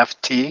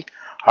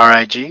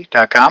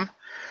RIFTRIG.com.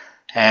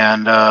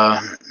 And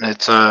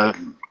it's a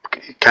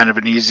kind of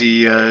an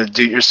easy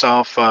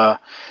do-it-yourself.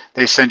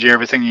 They send you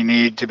everything you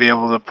need to be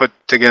able to put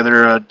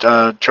together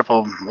a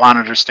triple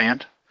monitor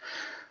stand.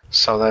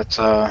 So that's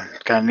kind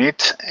of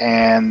neat.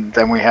 And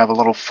then we have a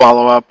little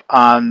follow-up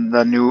on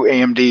the new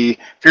AMD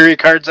Fury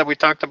cards that we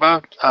talked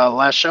about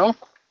last show.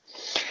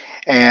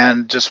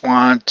 And just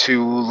want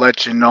to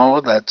let you know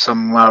that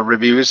some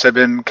reviews have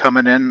been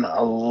coming in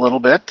a little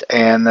bit,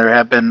 and there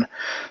have been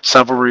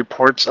several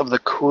reports of the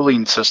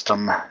cooling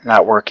system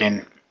not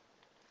working.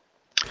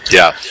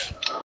 Yes.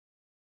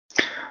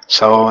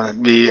 So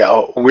be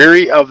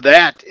wary of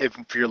that if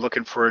you're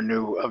looking for a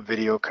new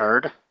video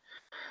card.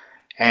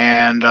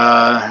 And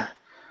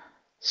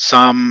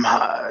someone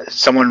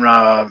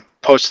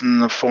posted in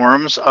the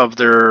forums of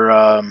their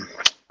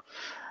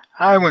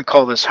I wouldn't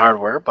call this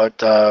hardware, but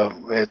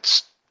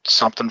it's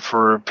something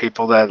for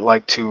people that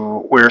like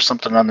to wear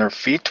something on their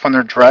feet when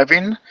they're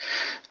driving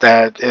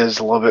that is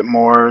a little bit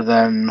more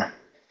than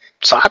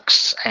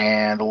socks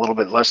and a little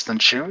bit less than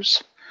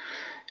shoes.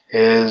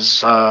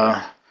 Is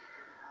and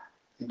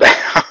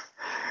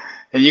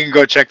you can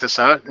go check this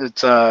out.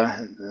 It's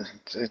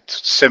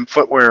Sim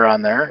footwear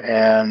on there,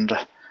 and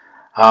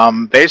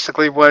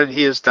basically what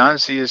he has done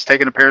is he has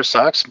taken a pair of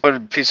socks and put a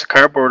piece of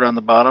cardboard on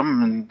the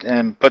bottom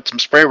and put some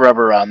spray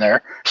rubber on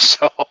there.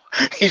 So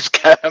he's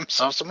got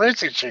himself some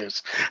racing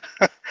shoes.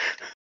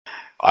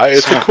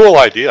 It's a cool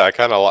idea. I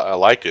kind of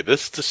liked it.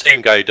 This is the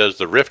same guy who does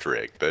the Rift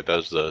rig that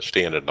does the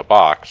stand in the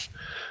box.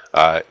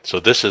 So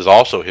this is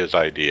also his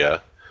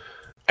idea.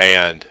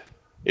 And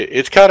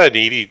it's kind of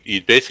neat.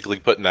 He's basically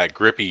putting that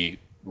grippy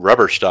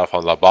rubber stuff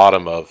on the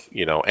bottom of,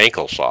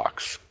 ankle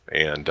socks.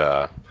 And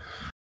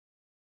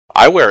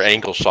I wear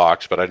ankle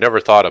socks, but I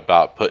never thought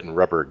about putting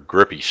rubber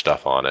grippy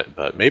stuff on it.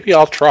 But maybe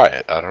I'll try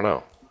it. I don't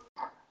know.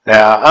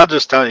 Yeah, I'll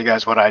just tell you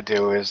guys what I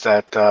do is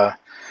that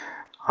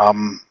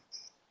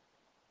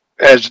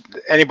as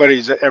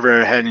anybody's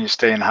ever had you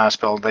stay in the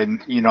hospital, they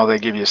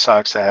give you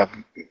socks that have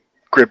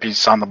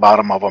grippies on the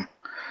bottom of them.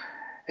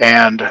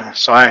 And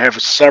so I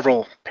have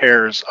several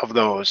pairs of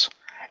those,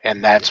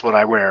 and that's what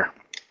I wear.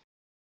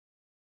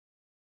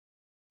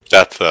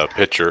 That's a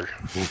picture.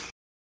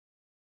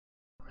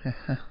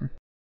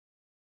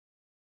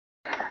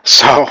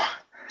 So,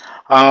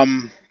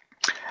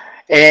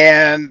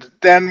 and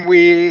then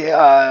we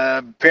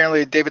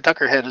apparently David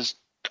Tucker had his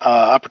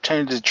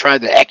opportunity to try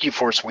the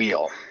AccuForce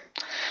wheel.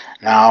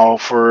 Now,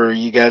 for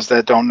you guys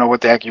that don't know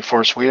what the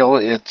AccuForce wheel,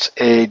 it's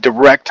a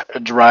direct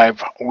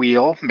drive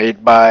wheel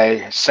made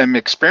by Sim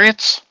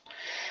Experience.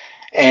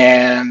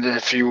 And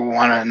if you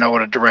want to know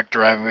what a direct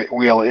drive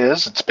wheel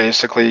is, it's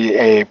basically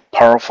a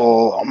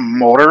powerful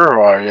motor,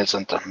 or it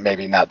isn't,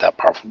 maybe not that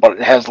powerful, but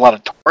it has a lot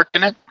of torque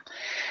in it.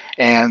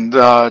 And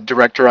the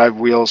direct drive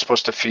wheel is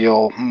supposed to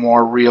feel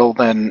more real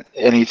than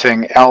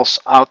anything else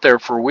out there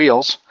for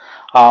wheels.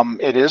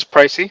 It is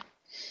pricey.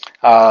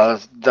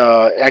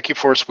 The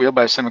AccuForce wheel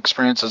by Sim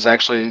Experience is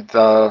actually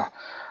the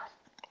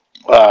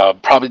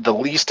probably the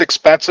least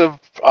expensive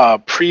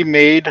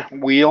pre-made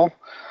wheel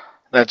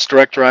that's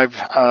direct drive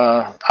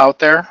out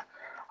there.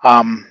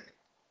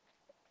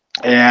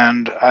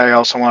 And I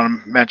also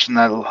want to mention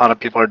that a lot of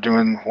people are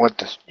doing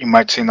what you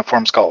might see in the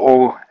forums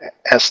called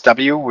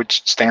OSW,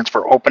 which stands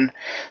for Open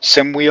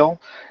Sim Wheel.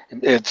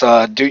 It's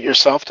a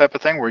do-it-yourself type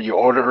of thing where you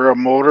order a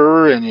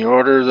motor and you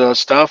order the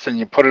stuff and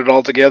you put it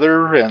all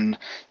together and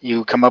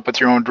you come up with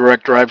your own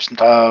direct drive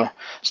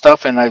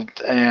stuff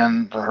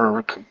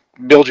or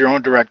build your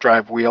own direct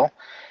drive wheel.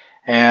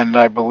 And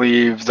I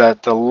believe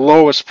that the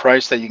lowest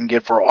price that you can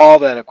get for all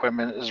that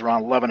equipment is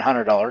around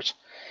 $1,100.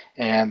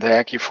 And the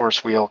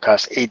AccuForce wheel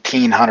costs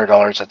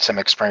 $1,800 at Sim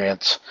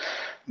Experience.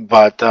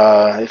 But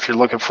if you're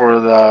looking for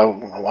the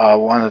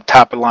one of the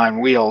top of the line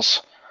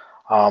wheels,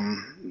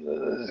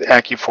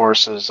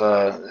 AccuForce is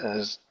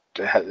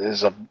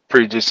a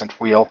pretty decent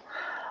wheel.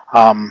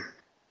 But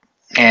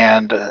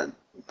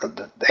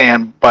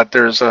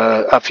there's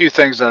a few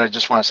things that I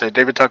just want to say.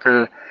 David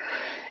Tucker,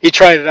 he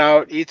tried it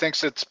out. He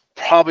thinks it's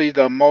probably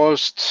the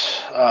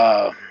most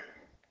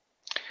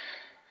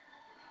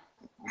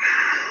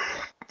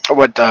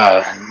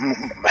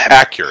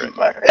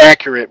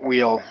accurate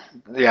wheel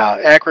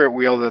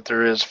that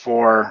there is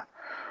for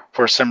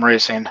sim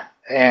racing,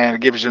 and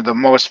it gives you the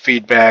most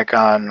feedback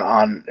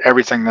on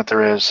everything that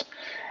there is.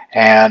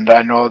 And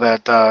I know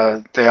that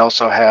they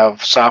also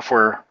have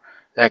software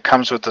that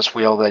comes with this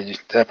wheel with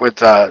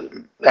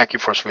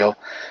AccuForce wheel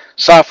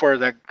software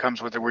that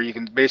comes with it, where you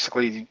can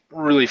basically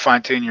really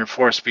fine tune your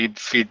force speed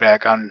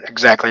feedback on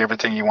exactly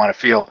everything you want to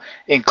feel,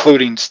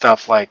 including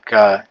stuff like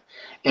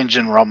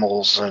engine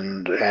rumbles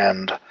and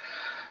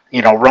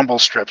rumble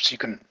strips. You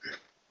can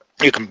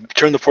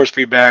turn the force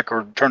feedback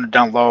or turn it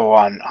down low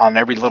on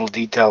every little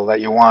detail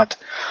that you want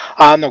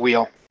on the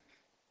wheel.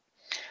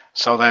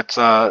 So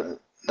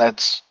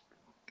that's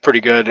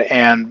pretty good.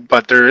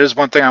 But there is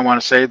one thing I want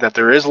to say, that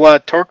there is a lot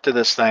of torque to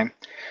this thing.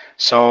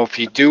 So if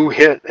you do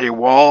hit a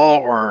wall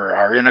or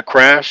are in a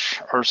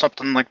crash or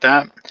something like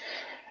that,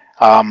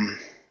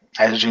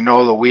 as you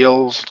know, the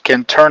wheels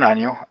can turn on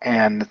you.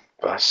 And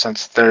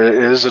since there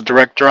is a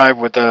direct drive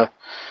with a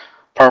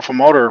powerful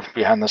motor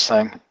behind this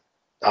thing,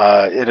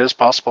 it is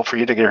possible for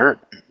you to get hurt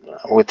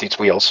with these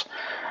wheels.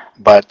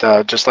 But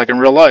just like in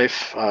real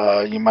life,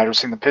 you might have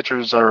seen the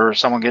pictures or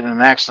someone getting in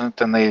an accident,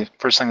 and the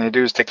first thing they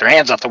do is take their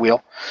hands off the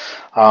wheel.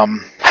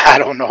 I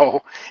don't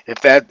know if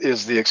that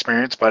is the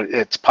experience, but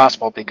it's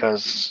possible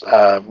because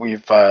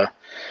we've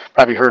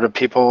probably heard of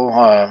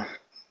people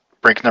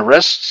breaking their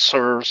wrists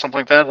or something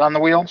like that on the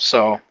wheel.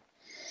 So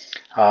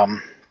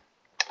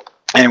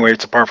anyway,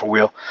 it's a powerful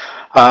wheel.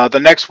 The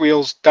next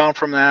wheels down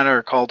from that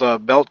are called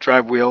belt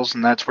drive wheels,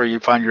 and that's where you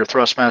find your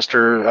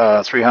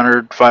Thrustmaster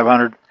 300,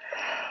 500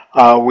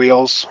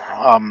 wheels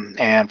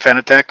and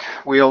Fanatec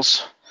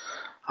wheels,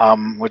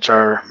 which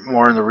are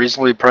more in the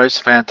reasonably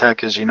priced.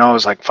 Fanatec, as you know,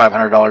 is like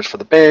 $500 for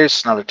the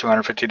base, another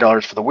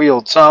 $250 for the wheel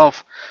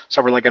itself.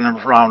 So we're looking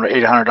at around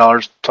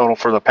 $800 total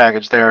for the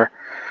package there.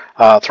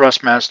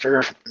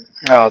 Thrustmaster,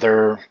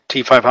 their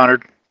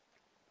T500,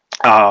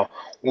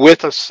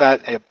 with a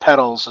set of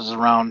pedals is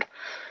around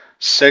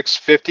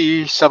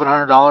 $650,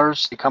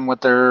 $700. They come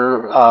with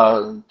their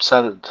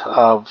set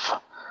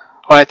of.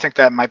 Well, I think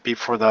that might be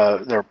for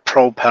their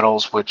Pro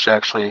pedals, which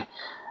actually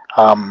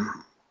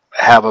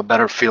have a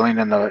better feeling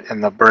in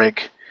the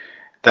brake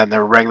than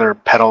their regular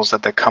pedals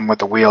that they come with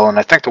the wheel. And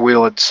I think the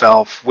wheel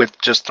itself, with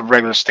just the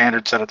regular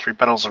standard set of 3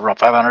 pedals, is around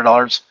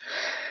 $500.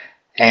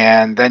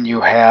 And then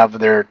you have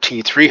their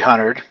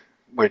T300,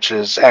 which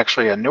is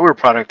actually a newer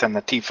product than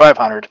the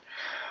T500,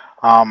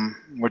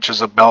 which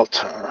is a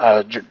belt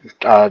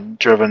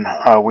driven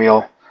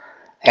wheel.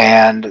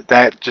 And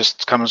that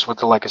just comes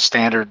with like a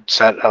standard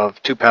set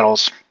of 2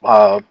 pedals,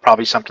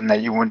 probably something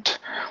that you wouldn't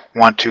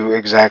want to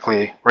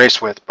exactly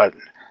race with, but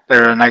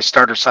they're a nice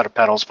starter set of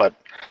pedals. But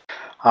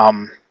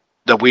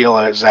the wheel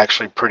is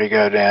actually pretty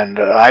good, and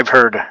I've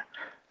heard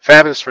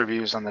fabulous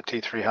reviews on the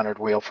T300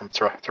 wheel from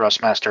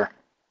Thrustmaster.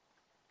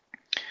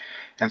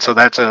 And so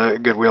that's a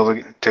good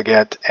wheel to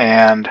get.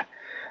 And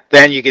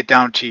then you get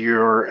down to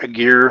your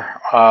gear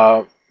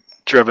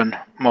driven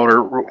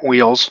motor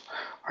wheels,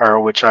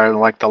 which are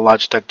like the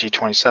Logitech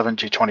G27,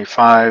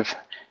 G25,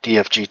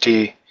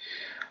 DFGT.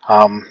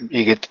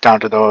 You get down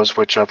to those,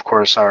 which of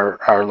course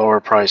are lower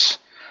price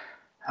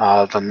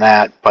than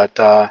that. But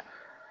of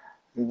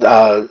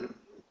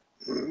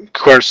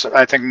course,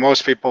 I think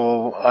most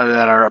people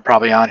that are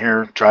probably on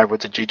here drive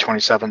with the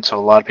G27, so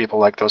a lot of people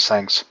like those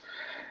things.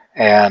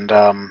 And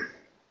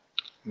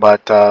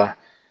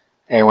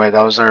anyway,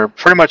 those are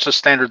pretty much the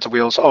standards of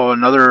wheels. Oh,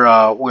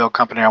 another wheel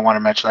company I want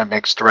to mention that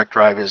makes direct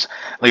drive is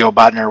Leo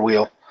Botner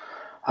Wheel.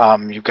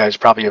 You guys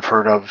probably have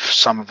heard of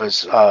some of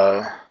his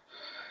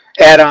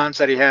add-ons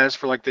that he has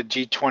for like the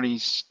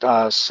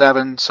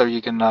G27, so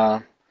you can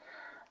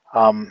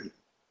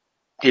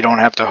you don't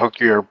have to hook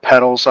your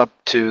pedals up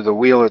to the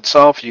wheel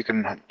itself. You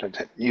can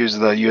use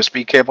the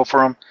USB cable for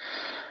them.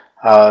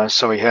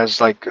 So he has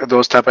like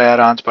those type of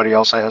add-ons, but he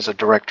also has a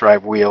direct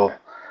drive wheel,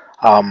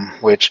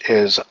 which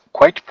is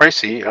quite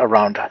pricey,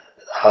 around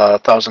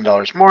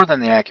 $1,000 more than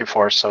the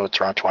AccuForce, so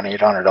it's around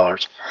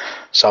 $2,800.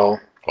 So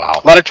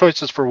wow, a lot of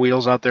choices for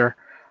wheels out there.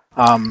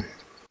 I'm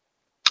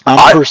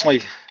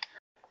personally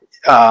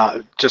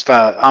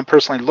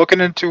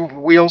looking into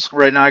wheels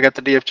right now. I got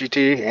the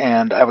DFGT,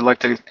 and I would like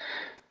to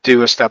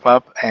do a step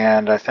up,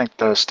 and I think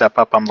the step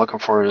up I'm looking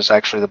for is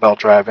actually the belt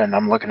drive, and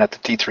I'm looking at the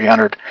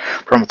T300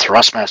 from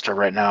Thrustmaster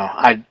right now.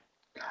 I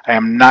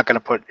am not going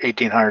to put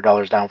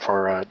 $1,800 down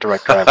for a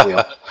direct drive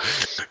wheel.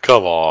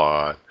 Come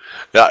on.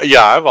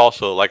 Yeah, I've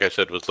also, like I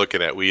said, was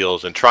looking at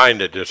wheels and trying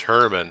to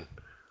determine,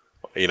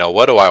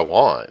 what do I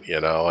want,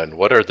 and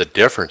what are the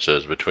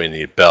differences between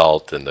the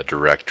belt and the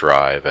direct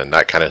drive and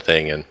that kind of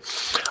thing. And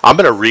I'm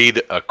going to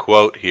read a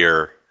quote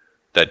here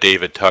that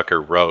David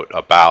Tucker wrote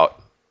about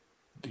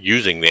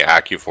using the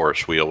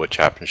AccuForce wheel, which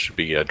happens to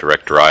be a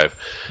direct drive,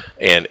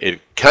 and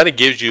it kind of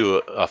gives you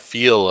a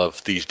feel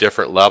of these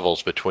different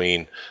levels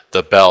between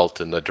the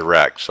belt and the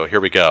direct. So here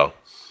we go.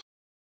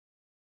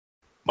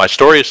 My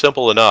story is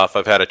simple enough.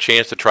 I've had a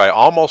chance to try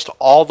almost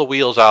all the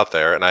wheels out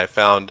there, and I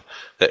found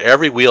that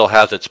every wheel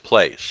has its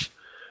place.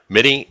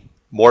 Many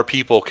more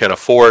people can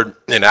afford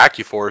an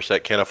AccuForce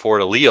that can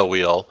afford a Leo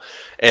wheel,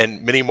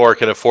 and many more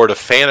can afford a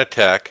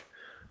Fanatec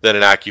than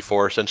an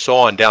AccuForce, and so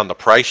on down the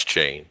price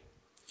chain.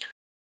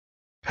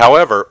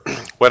 However,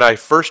 when I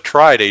first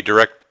tried a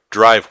direct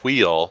drive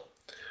wheel,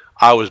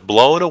 I was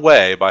blown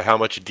away by how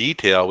much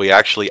detail we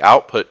actually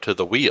output to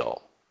the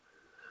wheel.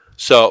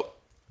 So,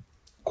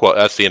 quote,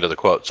 that's the end of the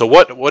quote. So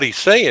what he's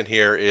saying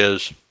here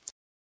is,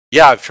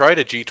 yeah, I've tried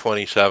a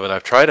G27,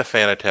 I've tried a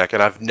Fanatec,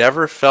 and I've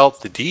never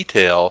felt the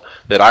detail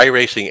that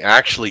iRacing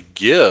actually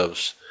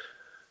gives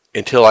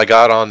until I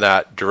got on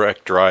that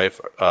direct drive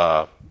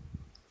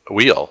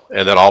wheel,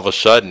 and then all of a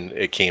sudden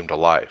it came to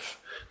life.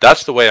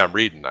 That's the way I'm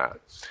reading that.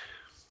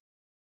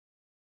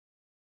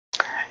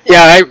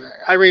 Yeah,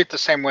 I read it the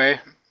same way,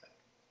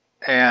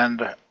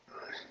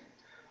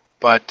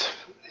 but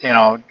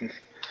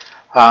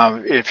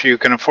if you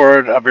can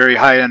afford a very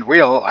high-end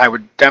wheel, I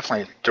would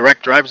definitely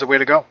direct drive is the way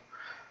to go,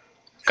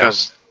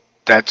 because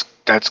that's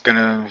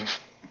gonna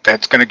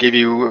give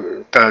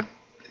you the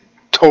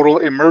total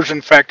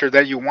immersion factor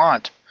that you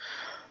want.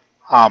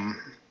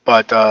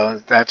 But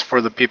that's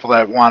for the people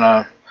that want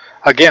to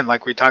again,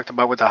 like we talked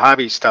about with the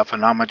hobby stuff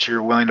and how much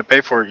you're willing to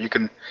pay for it, you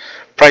can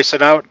price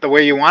it out the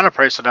way you want to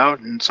price it out.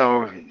 And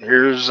so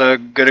here's a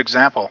good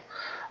example.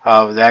 The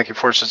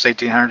AccuForce is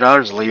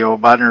 $1,800. Leo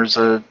Bodner's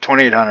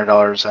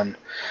 $2,800, and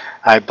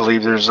I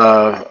believe there's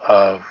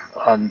another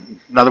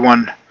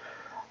one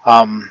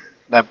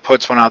that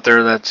puts one out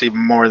there that's even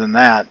more than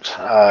that.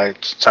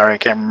 Sorry, I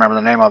can't remember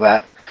the name of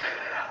that.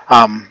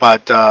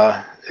 But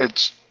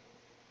it's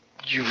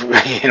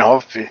you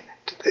know,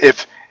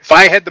 if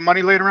I had the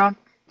money laid around,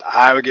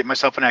 I would get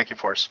myself an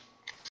AccuForce.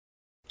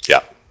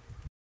 Yeah,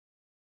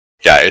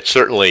 it's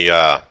certainly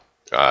eye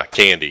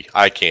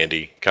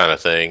candy kind of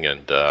thing,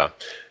 and got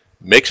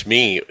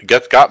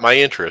my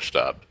interest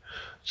up.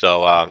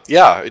 So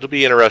it'll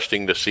be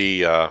interesting to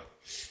see.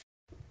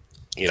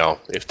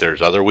 If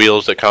there's other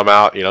wheels that come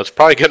out, it's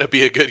probably going to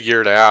be a good year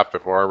and a half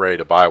before I'm ready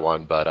to buy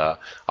one. But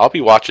I'll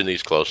be watching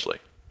these closely.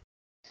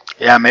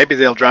 Yeah, maybe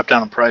they'll drop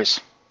down in price.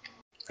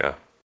 Yeah.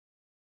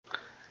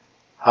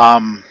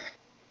 I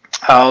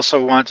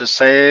also want to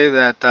say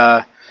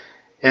that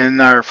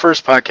in our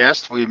first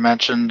podcast, we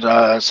mentioned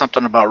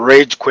something about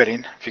rage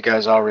quitting, if you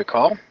guys all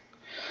recall,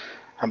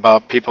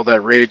 about people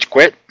that rage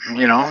quit,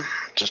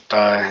 just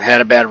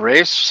had a bad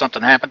race,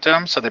 something happened to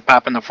them, so they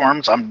pop in the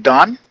forums, I'm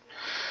done,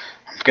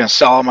 I'm going to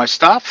sell all my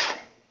stuff.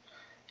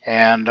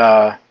 And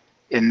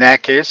in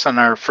that case, on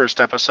our first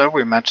episode,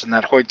 we mentioned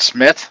that Hoyt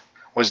Smith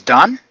was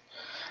done.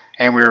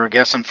 And we were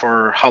guessing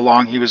for how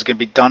long he was going to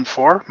be done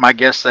for. My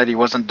guess that he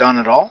wasn't done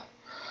at all.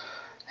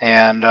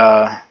 And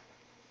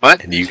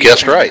and you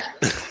guessed right.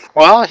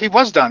 Well, he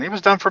was done. He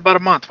was done for about a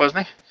month,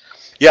 wasn't he?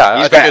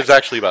 Yeah, I think it was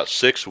actually about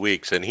 6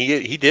 weeks, and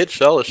he did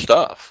sell his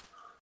stuff.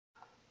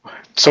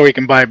 So he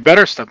can buy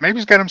better stuff. Maybe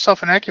he's got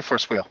himself an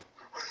AccuForce wheel.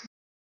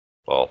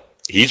 Well,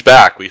 he's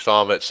back. We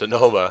saw him at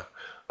Sonoma.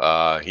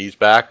 He's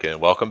back,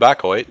 and welcome back,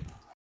 Hoyt.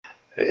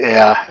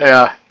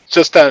 Yeah.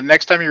 Just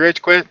next time you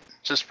rage quit,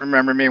 just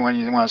remember me when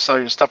you want to sell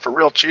your stuff for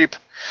real cheap.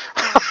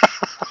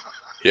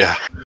 Yeah.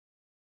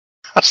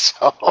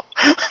 So,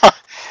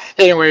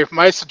 anyway,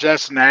 my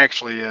suggestion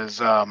actually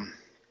is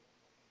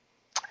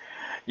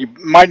you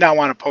might not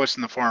want to post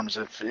in the forums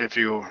if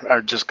you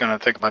are just going to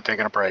think about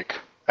taking a break.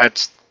 I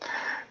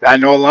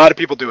know a lot of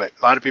people do it.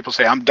 A lot of people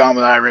say, I'm done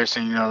with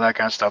iRacing, that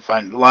kind of stuff.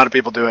 A lot of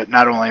people do it,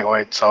 not only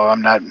Hoyt, so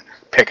I'm not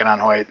picking on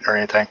Hoyt or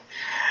anything.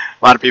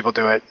 A lot of people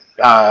do it.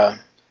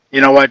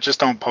 You know what? Just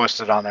don't post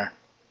it on there.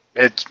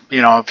 It's,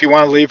 if you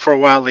want to leave for a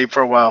while, leave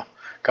for a while.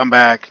 Come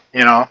back,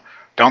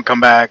 don't come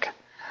back.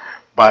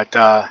 But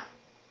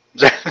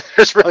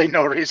there's really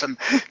no reason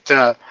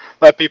to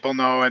let people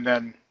know and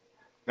then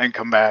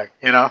come back,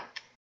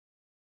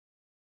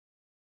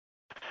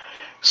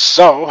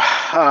 So,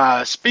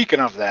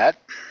 speaking of that,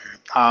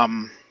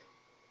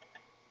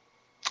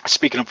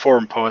 speaking of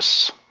forum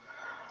posts,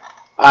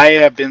 I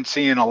have been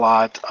seeing a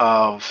lot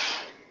of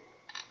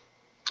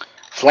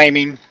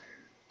flaming,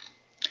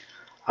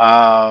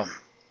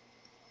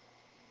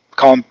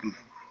 calling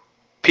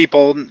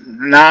people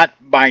not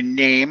by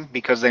name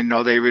because they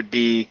know they would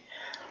be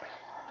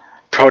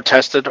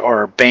protested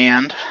or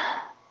banned,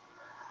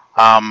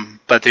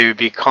 but they would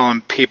be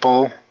calling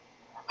people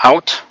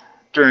out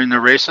during the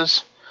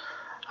races.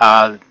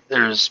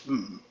 There's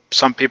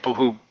some people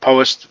who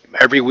post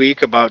every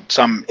week about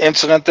some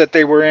incident that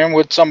they were in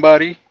with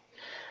somebody.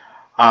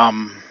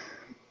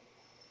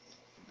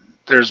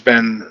 There's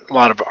been a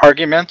lot of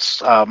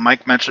arguments.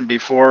 Mike mentioned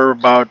before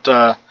about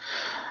the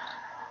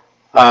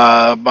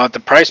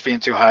price being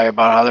too high,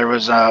 about how there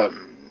was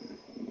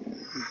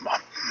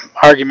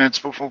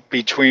arguments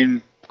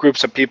between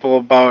groups of people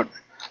about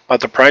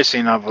the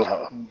pricing of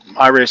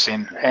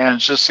iRacing, and it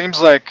just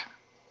seems like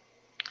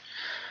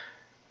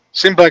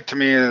to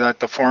me that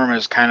the forum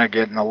is kind of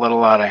getting a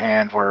little out of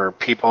hand, where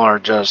people are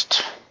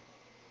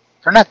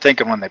they're not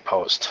thinking when they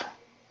post.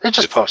 They're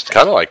just posting.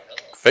 Kind of like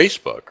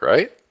Facebook,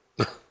 right?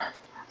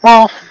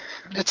 Well,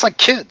 it's like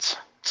kids.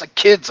 It's like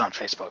kids on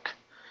Facebook.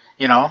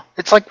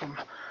 It's like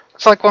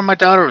when my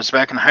daughter was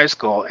back in high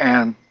school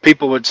and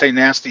people would say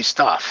nasty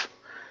stuff.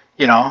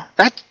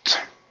 That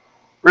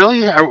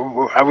really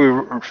are we?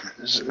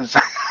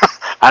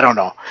 I don't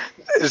know.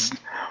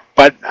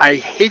 But I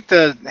hate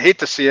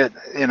to see it.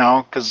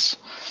 Because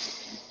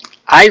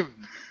I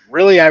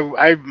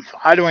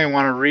don't even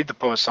want to read the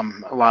posts.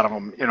 A lot of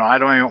them. I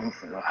don't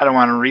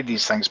want to read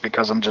these things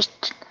because I'm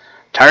just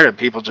tired of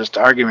people just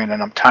arguing,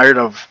 and I'm tired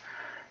of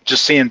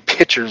just seeing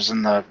pictures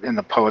in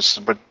the posts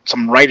with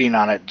some writing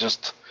on it,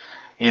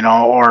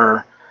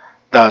 or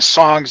the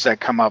songs that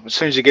come up as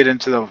soon as you get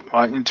into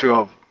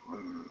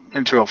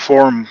a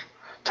forum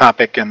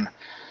topic and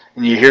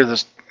you hear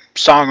this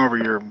song over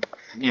your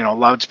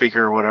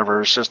loudspeaker or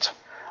whatever. It's just,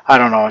 I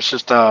don't know. It's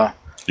just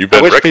you've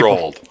been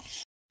rickrolled.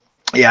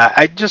 Yeah,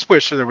 I just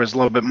wish there was a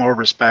little bit more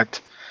respect.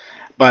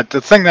 But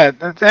the thing that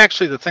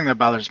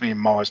bothers me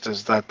most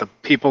is that the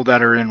people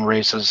that are in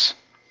races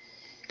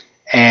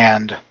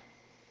and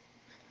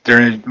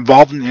they're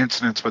involved in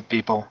incidents with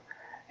people,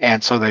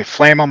 and so they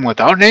flame them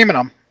without naming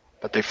them,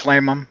 but they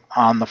flame them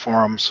on the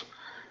forums.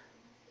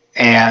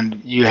 And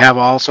you have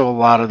also a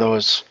lot of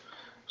those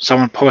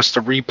someone posts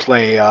a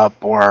replay up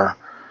or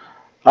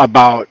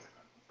about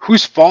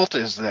whose fault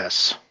is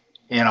this,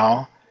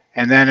 and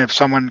then if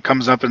someone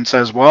comes up and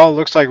says, well, it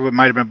looks like it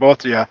might have been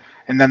both of you,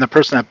 and then the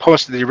person that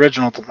posted the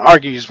original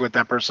argues with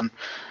that person,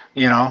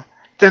 then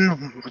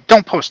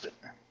don't post it.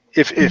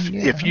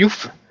 If you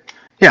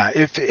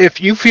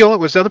feel it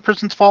was the other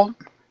person's fault,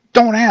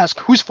 don't ask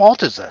whose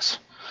fault is this.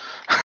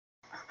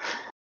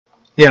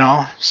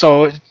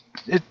 So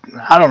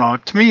I don't know.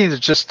 To me, it's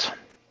just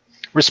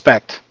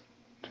respect.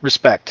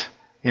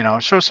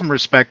 Show some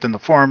respect in the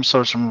forums,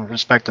 show some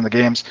respect in the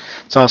games.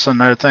 It's also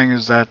another thing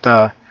is that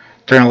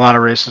during a lot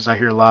of races, I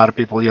hear a lot of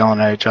people yelling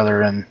at each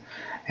other, and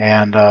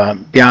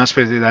be honest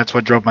with you, that's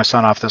what drove my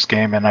son off this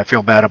game, and I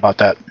feel bad about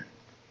that.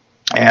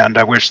 And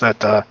I wish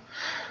that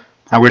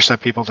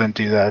people didn't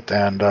do that.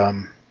 And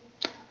I'm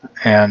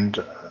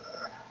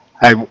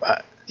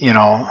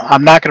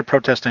not going to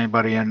protest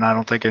anybody, and I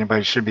don't think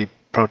anybody should be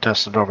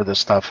protested over this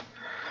stuff.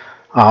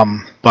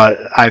 But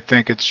I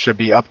think it should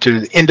be up to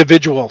the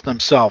individual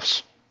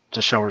themselves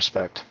to show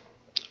respect.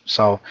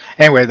 So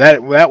anyway,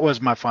 that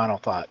was my final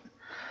thought.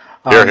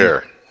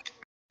 Here.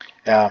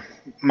 Yeah,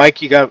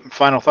 Mike, you got a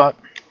final thought?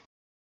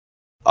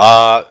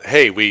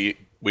 Hey, we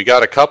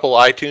got a couple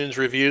iTunes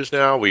reviews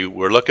now.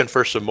 We're looking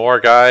for some more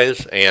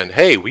guys, and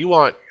hey, we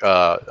want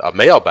a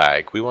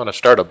mailbag. We want to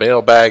start a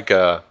mailbag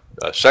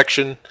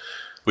section.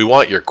 We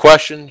want your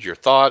questions, your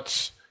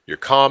thoughts, your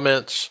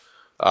comments.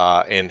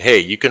 And hey,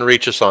 you can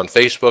reach us on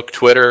Facebook,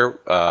 Twitter,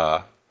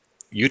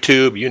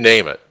 YouTube, you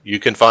name it. You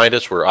can find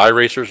us. We're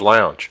iRacers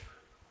Lounge.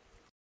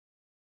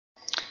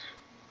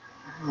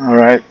 All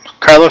right.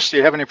 Carlos, do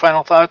you have any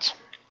final thoughts?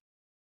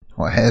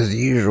 Well, as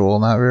usual,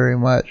 not very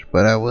much,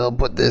 but I will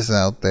put this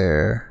out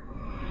there.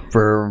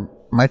 For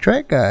my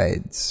track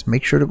guides,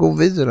 make sure to go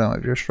visit them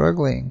if you're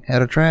struggling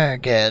at a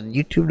track at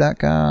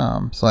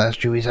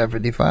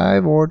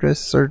youtube.com/Chewy55, or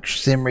just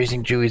search Sim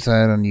Racing Chewy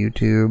Side on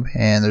YouTube,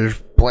 and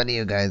there's plenty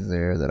of guides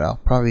there that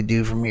I'll probably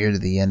do from here to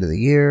the end of the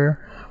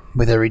year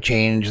with every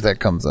change that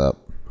comes up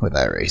with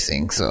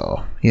iRacing.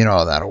 So you know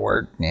how that'll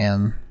work,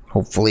 and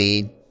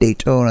hopefully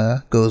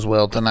Daytona goes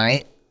well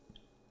tonight,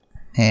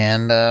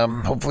 and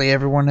hopefully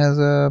everyone has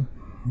a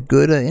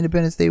good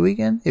Independence Day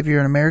weekend if you're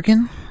an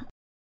American.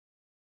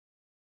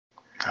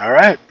 All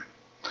right.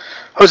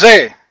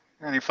 Jose,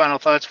 any final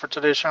thoughts for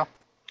today's show?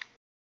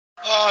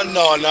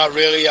 No, not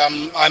really.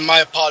 My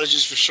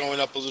apologies for showing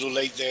up a little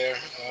late there.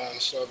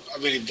 So I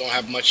really don't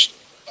have much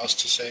else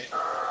to say.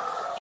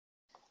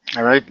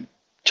 All right.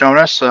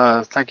 Jonas,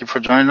 thank you for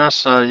joining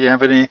us. You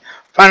have any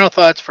final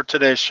thoughts for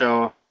today's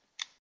show?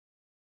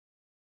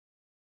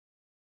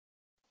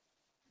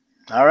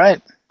 All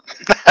right.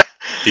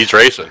 He's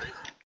racing.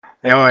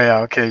 Oh,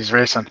 yeah. Okay, he's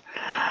racing.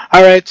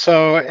 All right.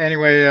 So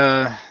anyway,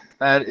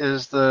 that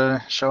is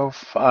the show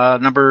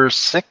number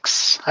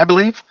 6, I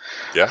believe,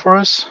 for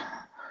us.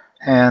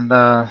 And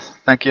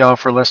thank you all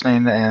for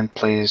listening, and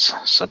please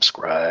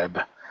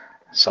subscribe.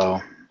 So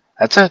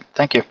that's it.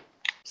 Thank you.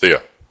 See ya.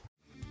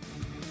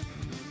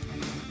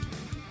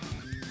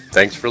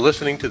 Thanks for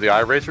listening to the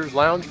iRacers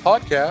Lounge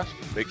podcast.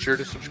 Make sure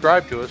to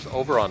subscribe to us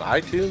over on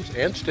iTunes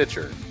and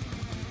Stitcher.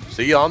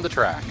 See you on the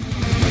track.